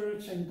to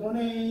church and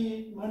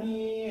donate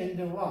money and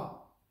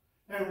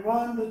and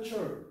run the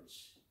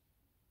church.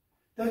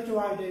 That's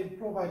why they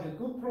provide the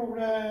good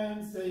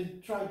programs. They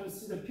try to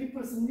see the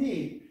people's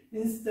need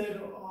instead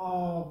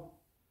of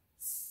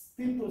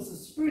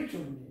people's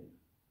spiritual need.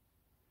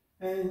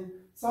 And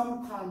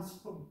sometimes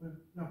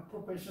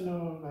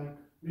professional like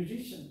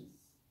musicians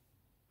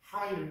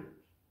hire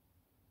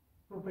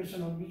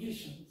professional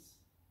musicians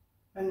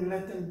and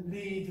let them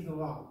lead the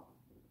world.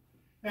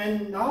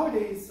 And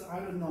nowadays, I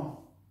don't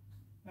know.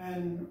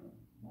 And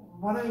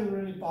what I'm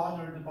really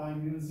bothered by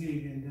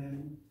music, and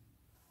then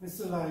it's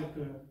like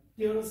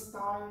theater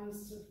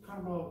styles,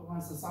 kind of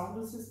a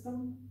sound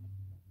system,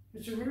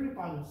 which really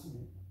bothers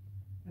me.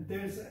 And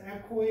there's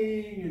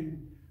echoing,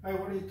 and I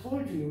already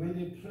told you, when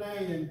they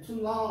play and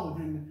too loud,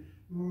 and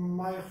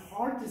my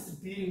heart is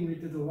beating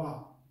with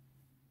the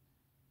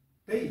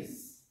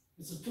bass.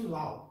 It's too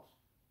loud.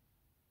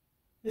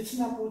 It's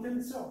not for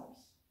themselves.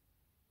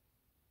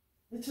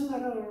 It's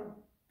not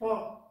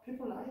but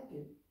people like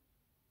it.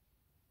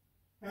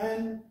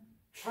 And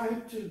try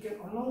to get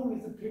along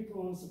with the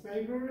people's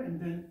favor,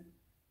 and then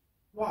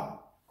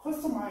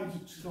customize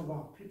it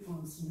to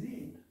people's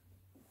need.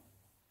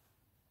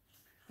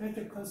 That's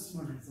the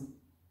consumerism.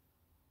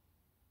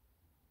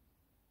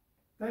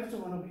 That's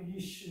one of the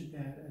issues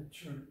that at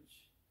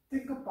church.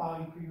 Think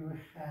about if you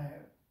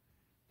have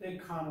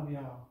that kind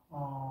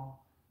of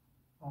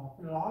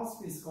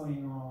philosophy is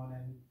going on,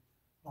 and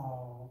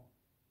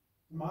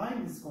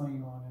mind is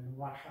going on, and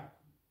what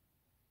happened?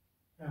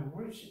 And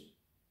worship.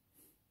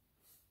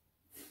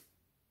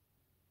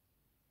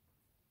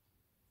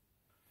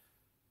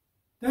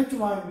 That's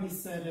why we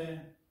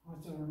said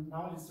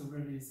now it's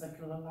really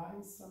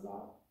secularized a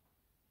lot.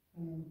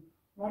 And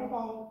what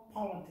about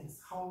politics?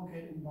 How we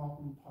get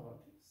involved in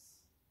politics?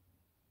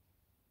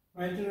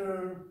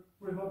 Whether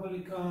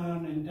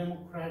Republican and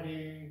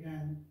Democratic,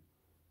 and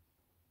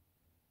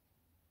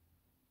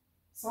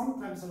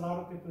sometimes a lot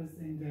of people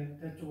think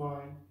that's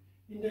why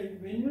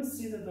when you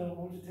see the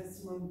Old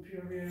Testament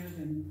period,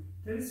 and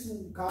there is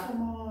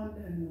government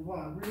and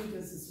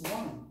religious is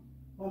one.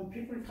 When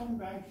people come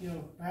back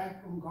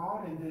from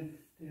God, and then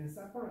they are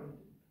separated.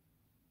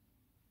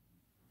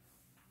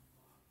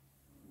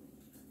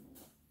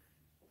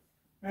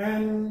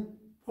 And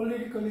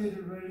politically,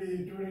 really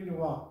during the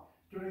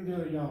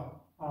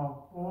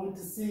old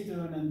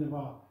season, and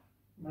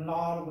a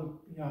lot of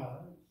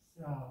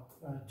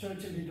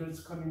church leaders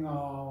coming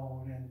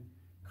out, and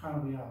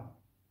kind of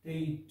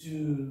they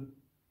do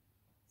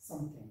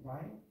something,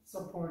 right?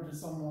 Support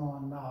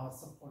someone, now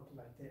support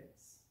like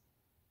this.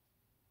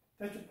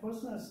 That's your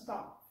personal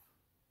stuff.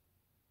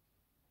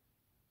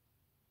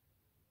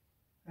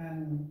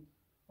 And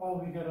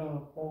we gotta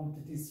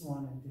hold this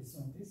one and this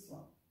one, this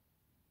one.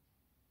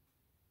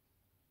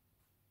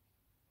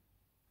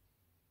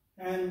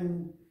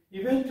 And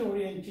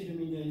event-oriented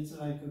media is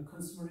like a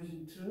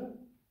consumerism too.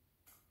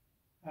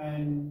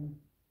 And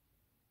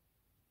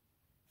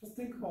just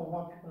think about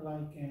what people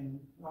like, and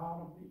a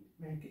lot of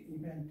make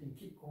event and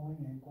keep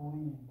going and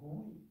going and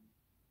going.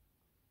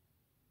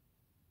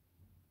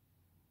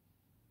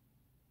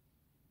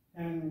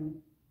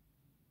 And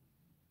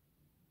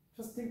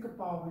just think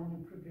about when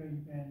you prepare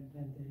an event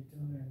and they do,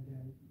 and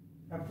then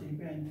after the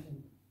event,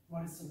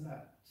 what is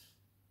left?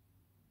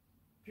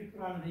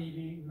 People are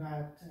leaving,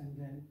 left, and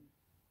then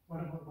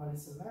what about what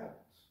is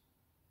left?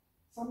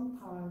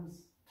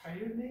 sometimes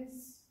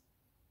tiredness,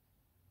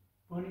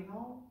 burning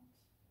out.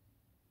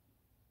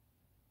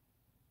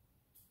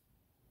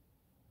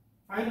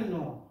 I don't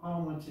know how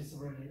much it's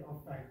really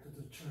affected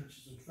the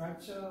church's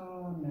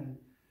direction and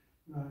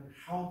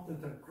help to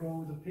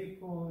grow the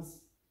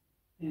people's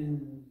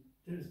in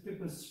there's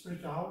people's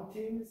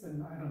spiritualities,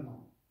 and I don't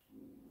know.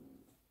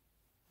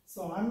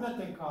 So I'm not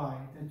that guy.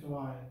 That's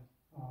why.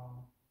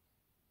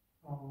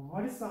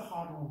 What is the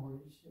heart of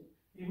worship?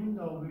 Even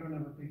though we don't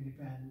have a big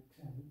event,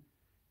 and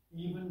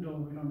even though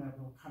we don't have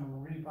a kind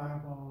of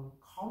revival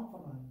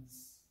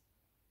conference,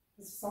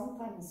 it's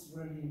sometimes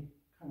really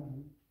kind of,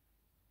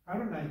 I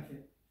don't like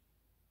it.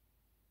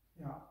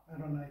 Yeah, I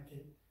don't like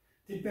it.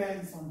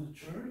 Depends on the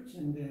church,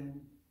 and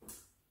then,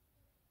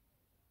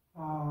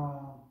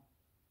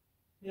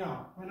 yeah,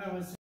 when I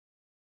was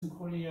in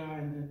Korea,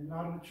 and then a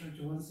lot of church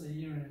once a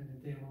year,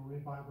 and they have a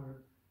revival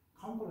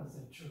conference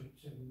at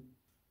church, and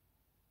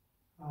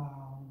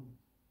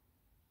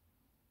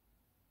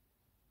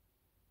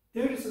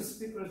there is a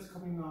speakers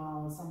coming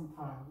out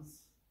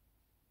sometimes.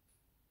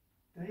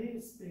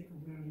 They speak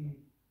really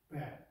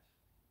bad.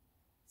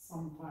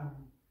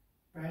 Sometimes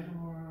bad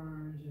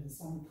words, and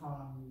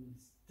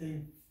sometimes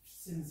they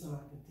seems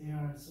like they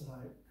are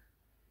like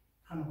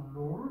kind of a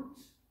Lord.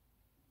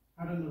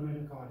 I don't know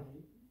where God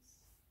is.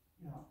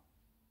 Yeah.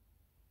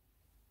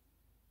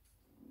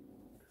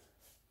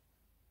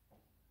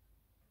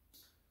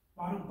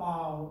 What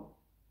about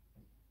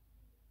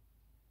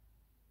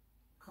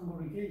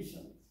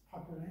congregations,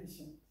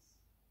 populations,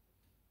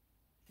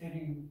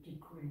 getting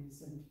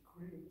decreased and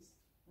decreased,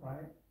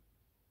 right?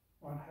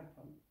 What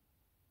happened?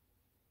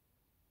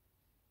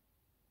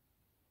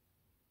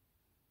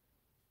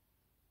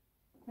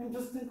 And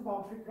just think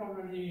about people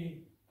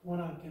really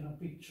want to get a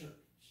big church.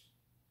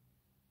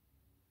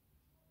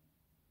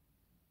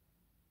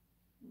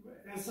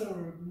 There's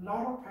a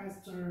lot of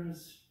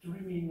pastors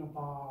dreaming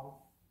about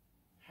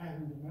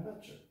having the mega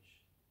church.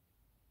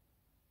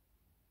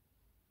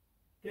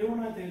 They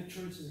want their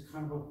church is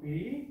kind of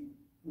big,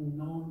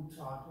 known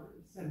to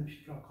others, and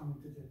people are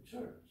coming to their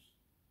church.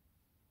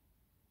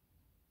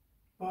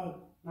 But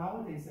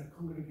nowadays, the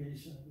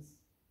congregations,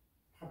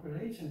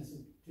 populations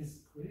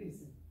is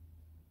decreasing.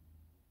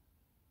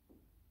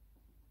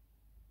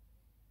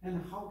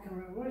 And how can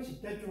we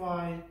worship? That's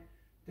why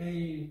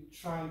they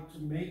try to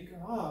make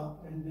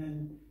up, and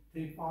then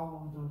they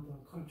follow the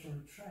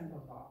cultural trend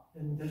a lot.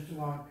 And that's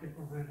why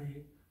people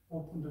really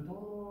open the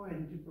door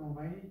and different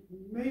way.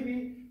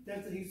 Maybe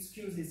that's the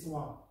excuse is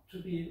what?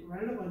 To be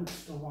relevant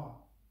to what?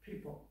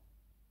 People.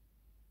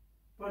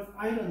 But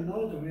I don't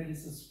know the way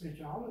it's a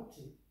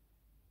spirituality,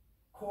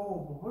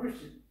 core of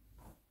worship.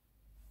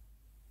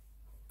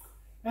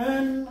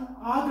 And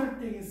other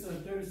things,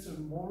 there's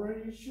moral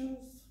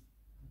issues,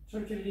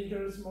 church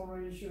leaders'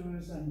 moral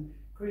issues, and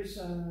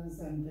Christians,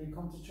 and they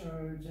come to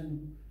church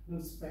and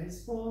looks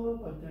faithful,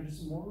 but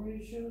there's moral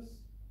issues.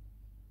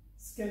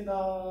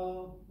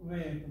 Scandal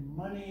with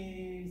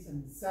money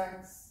and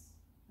sex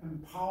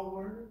and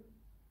power.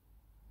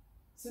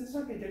 Seems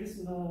like there is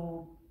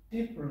no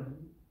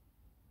difference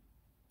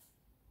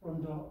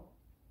from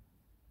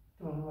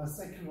the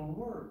secular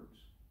world.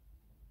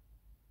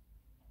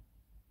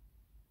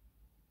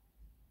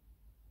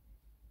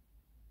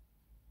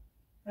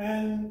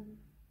 And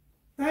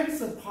that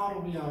is a part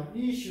of our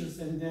issues,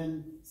 and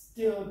then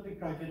still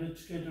people are getting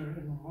together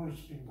and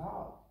worshiping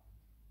God.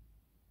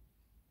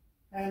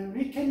 And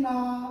we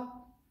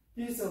cannot,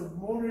 these are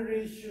moral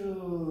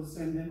issues,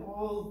 and then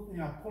all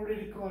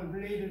political,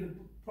 related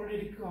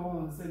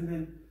politicals, and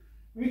then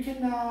we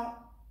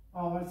cannot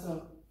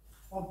also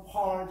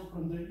apart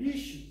from the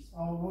issues.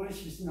 Our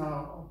worship is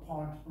not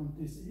apart from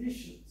these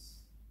issues.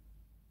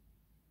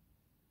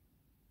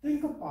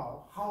 Think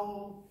about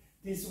how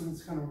these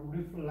ones kind of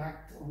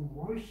reflect on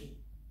worship.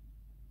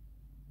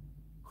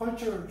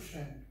 Cultural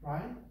trend,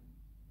 right?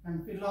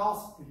 And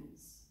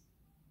philosophies.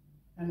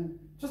 And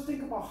just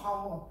think about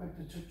how it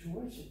affects the church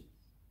worship.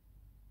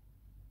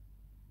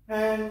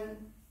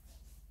 And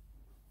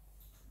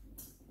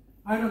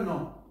I don't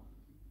know.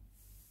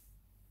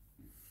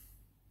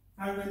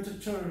 I went to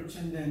church,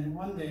 and then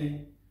one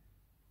day,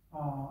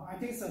 I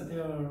think that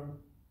there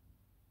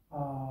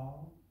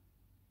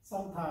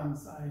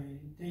sometimes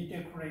they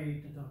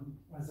decorate them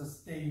as a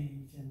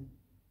stage, and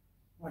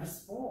what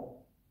is for?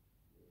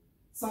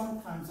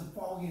 Sometimes the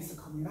fog is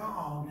coming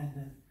out, and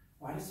then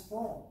what is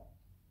for?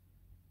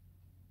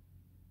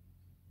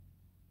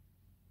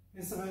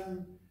 It's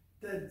when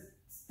the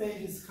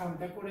stage is kind of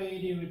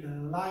decorated with the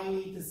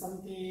light or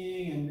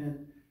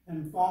something,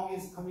 and fog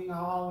is coming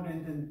out,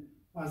 and then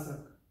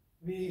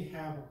we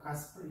have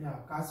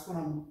God's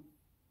gonna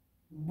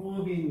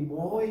moving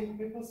more in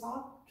people's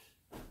heart.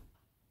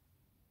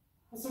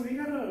 So we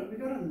gotta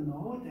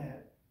know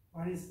that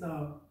what is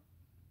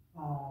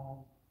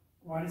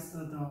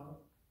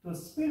the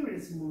spirit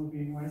is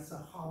moving, what is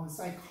how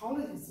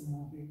psychology is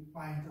moving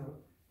by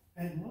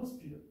the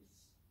atmospheres.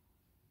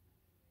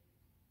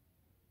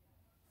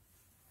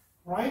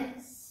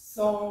 Right?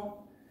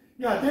 So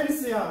yeah, there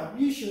is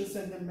issues,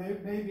 and then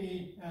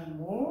maybe and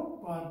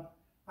more, but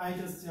I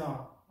just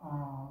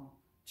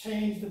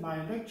changed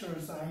my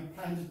lectures. I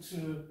planned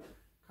to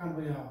kind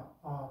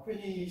of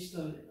finish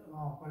the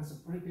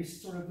brief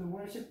history of the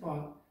worship,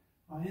 but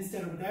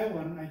instead of that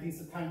one, I think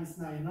the time is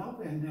not enough,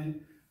 and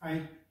then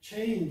I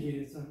changed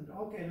it. So,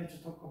 okay,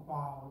 let's talk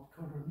about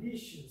current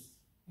issues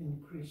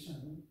in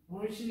Christian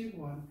worship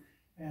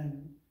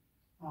and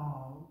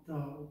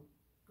the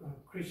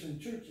Christian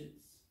churches.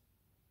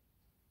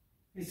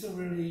 It's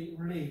really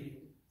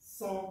related.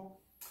 So,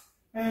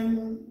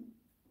 and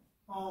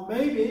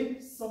maybe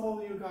some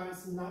of you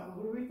guys not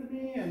agree with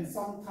me, and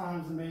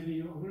sometimes maybe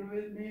you agree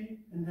with me,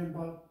 and then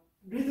but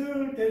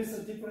little there's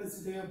a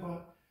difference there.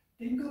 But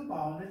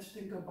let's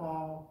think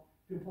about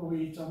before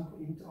we jump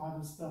into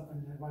other stuff,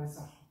 and then what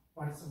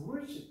is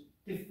worship?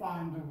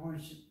 Define the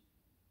worship,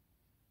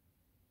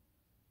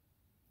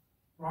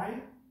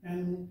 right?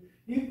 And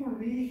if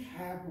we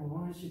have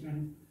worship,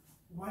 and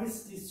what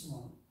is this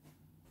one?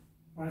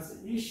 What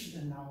is the issue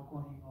that now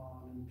going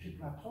on and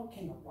people are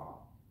talking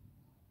about?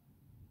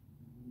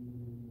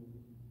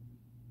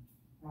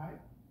 Right?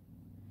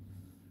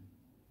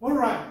 All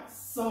right.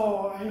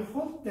 So I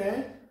hope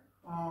that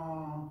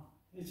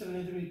it's a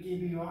little bit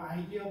give you an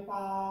idea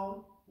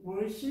about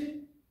worship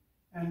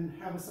and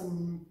have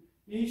some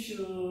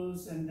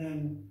issues, and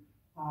then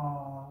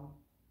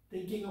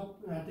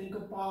think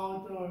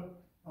about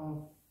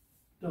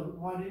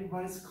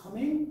what is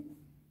coming.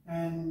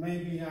 And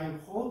maybe I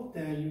hope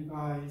that you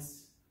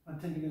guys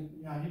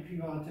if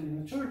you are attending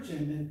a church,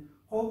 and then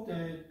hope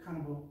that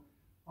kind of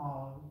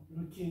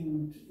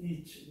looking to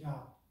each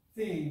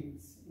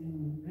things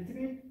in a little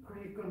bit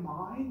critical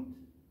mind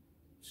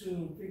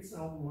to fix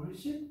our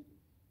worship,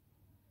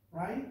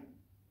 right?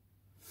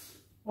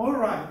 All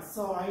right.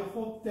 So I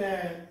hope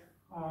that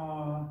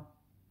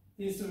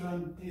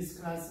this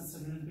class is a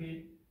little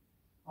bit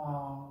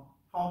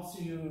helps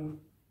you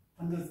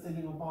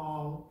understanding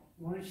about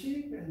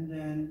worship, and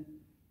then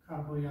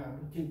kind of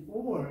looking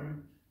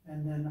forward,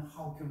 and then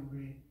how can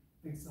we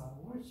fix our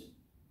worship,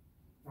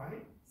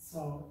 right?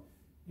 So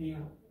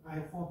I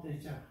hope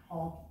that you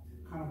help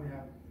kind of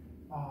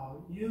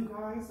you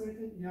guys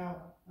with it,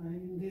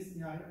 in this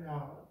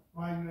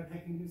while you are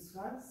taking this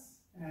class.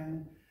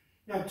 And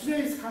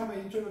today is kind of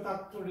an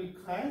introductory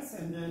class,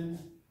 and then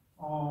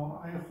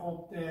I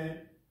hope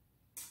that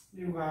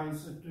you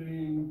guys are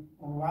doing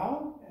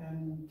well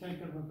and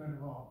take it very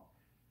well.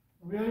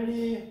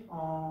 Really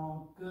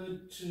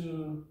good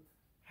to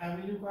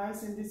have you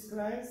guys in this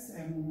class,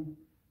 and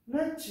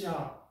let's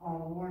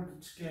work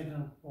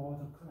together for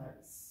the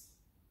class.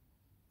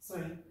 So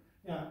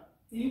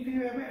if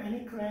you have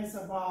any class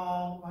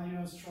about why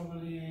you're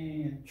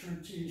struggling and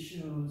church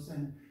issues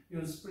and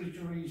your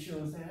spiritual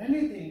issues and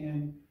anything,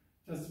 and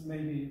just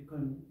maybe you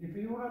can, if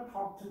you want to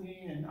talk to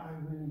me, and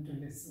I'm willing to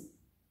listen,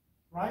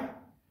 right?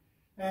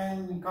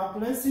 And God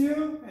bless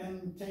you,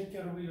 and take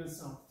care of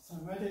yourself. So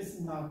weather is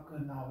not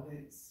good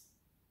nowadays.